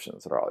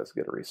publications that are always a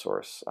good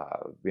resource.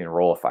 The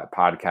Enrollify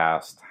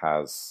podcast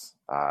has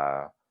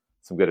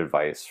some good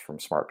advice from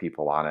smart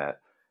people on it.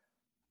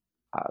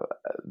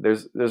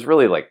 There's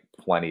really like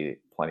plenty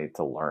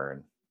to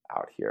learn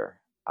out here.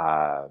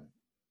 I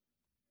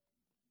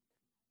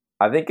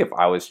think if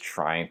I was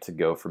trying to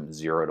go from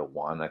 0 to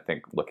 1, I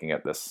think looking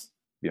at this,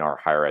 our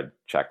higher ed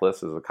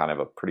checklist is a kind of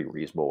a pretty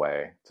reasonable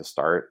way to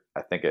start.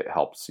 I think it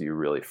helps you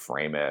really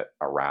frame it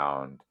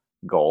around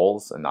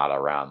goals and not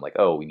around like,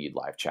 oh, we need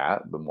live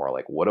chat, but more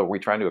like, what are we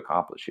trying to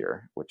accomplish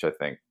here? Which I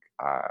think,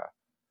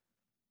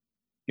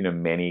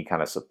 many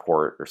kind of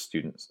support or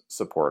student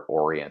support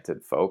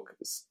oriented folk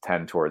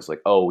tend towards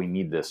like, oh, we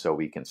need this so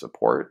we can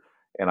support.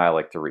 And I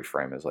like to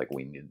reframe as like,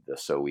 we need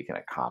this so we can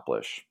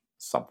accomplish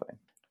something.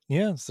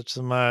 Yeah, such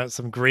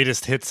some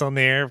greatest hits on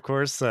there, of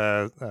course,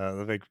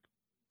 the big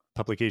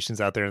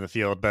publications out there in the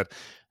field. But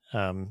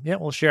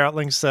we'll share out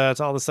links to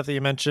all the stuff that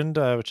you mentioned,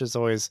 which is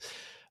always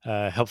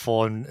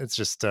helpful. And it's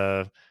just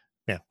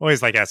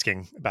always like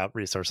asking about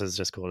resources.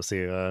 Just cool to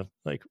see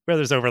like where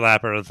there's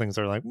overlap or other things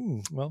that are like,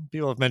 well,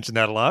 people have mentioned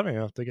that a lot. Maybe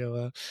I'll have to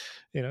go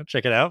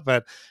check it out.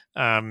 But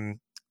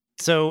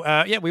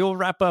we will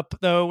wrap up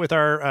though with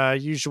our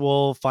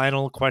usual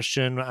final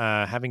question,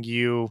 having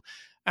you,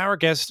 our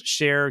guest,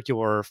 share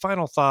your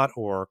final thought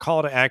or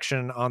call to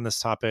action on this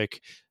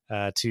topic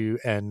to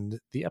end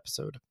the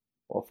episode.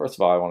 Well, first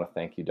of all, I want to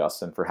thank you,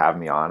 Dustin, for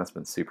having me on. It's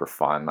been super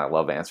fun. I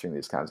love answering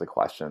these kinds of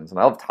questions, and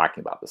I love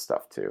talking about this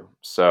stuff too.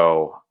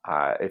 So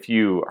if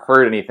you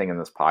heard anything in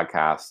this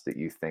podcast that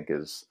you think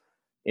is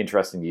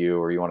interesting to you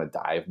or you want to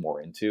dive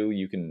more into,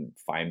 you can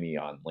find me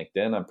on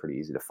LinkedIn. I'm pretty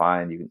easy to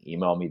find. You can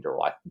email me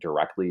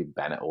directly,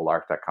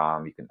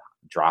 ben@olark.com. You can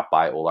drop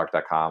by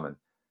olark.com and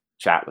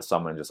chat with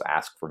someone and just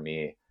ask for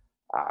me.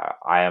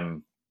 I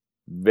am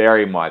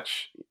very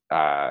much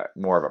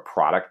more of a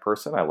product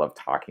person. I love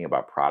talking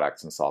about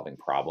products and solving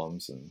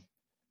problems, and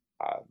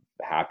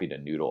happy to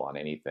noodle on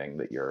anything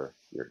that you're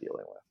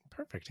dealing with.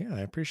 Perfect. Yeah,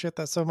 I appreciate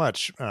that so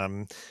much.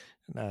 Kind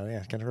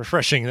of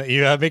refreshing that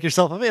you make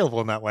yourself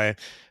available in that way.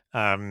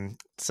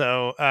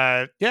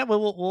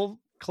 We'll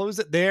close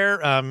it there.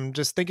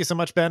 Just thank you so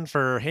much, Ben,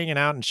 for hanging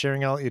out and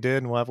sharing all that you did.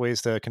 And we'll have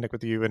ways to connect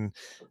with you and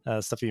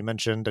stuff you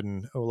mentioned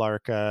and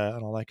Olark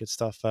and all that good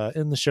stuff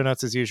in the show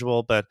notes as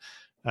usual. But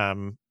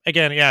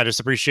again, just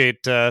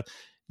appreciate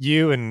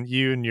you and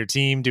your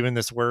team doing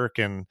this work,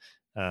 and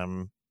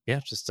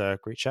just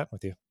great chatting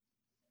with you.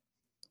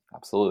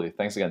 Absolutely.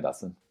 Thanks again,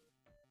 Dustin.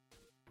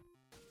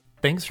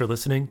 Thanks for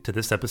listening to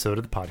this episode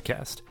of the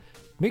podcast.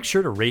 Make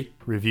sure to rate,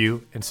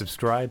 review, and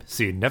subscribe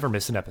so you never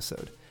miss an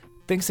episode.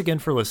 Thanks again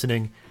for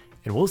listening,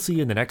 and we'll see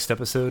you in the next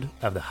episode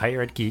of the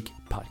Higher Ed Geek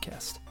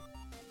podcast.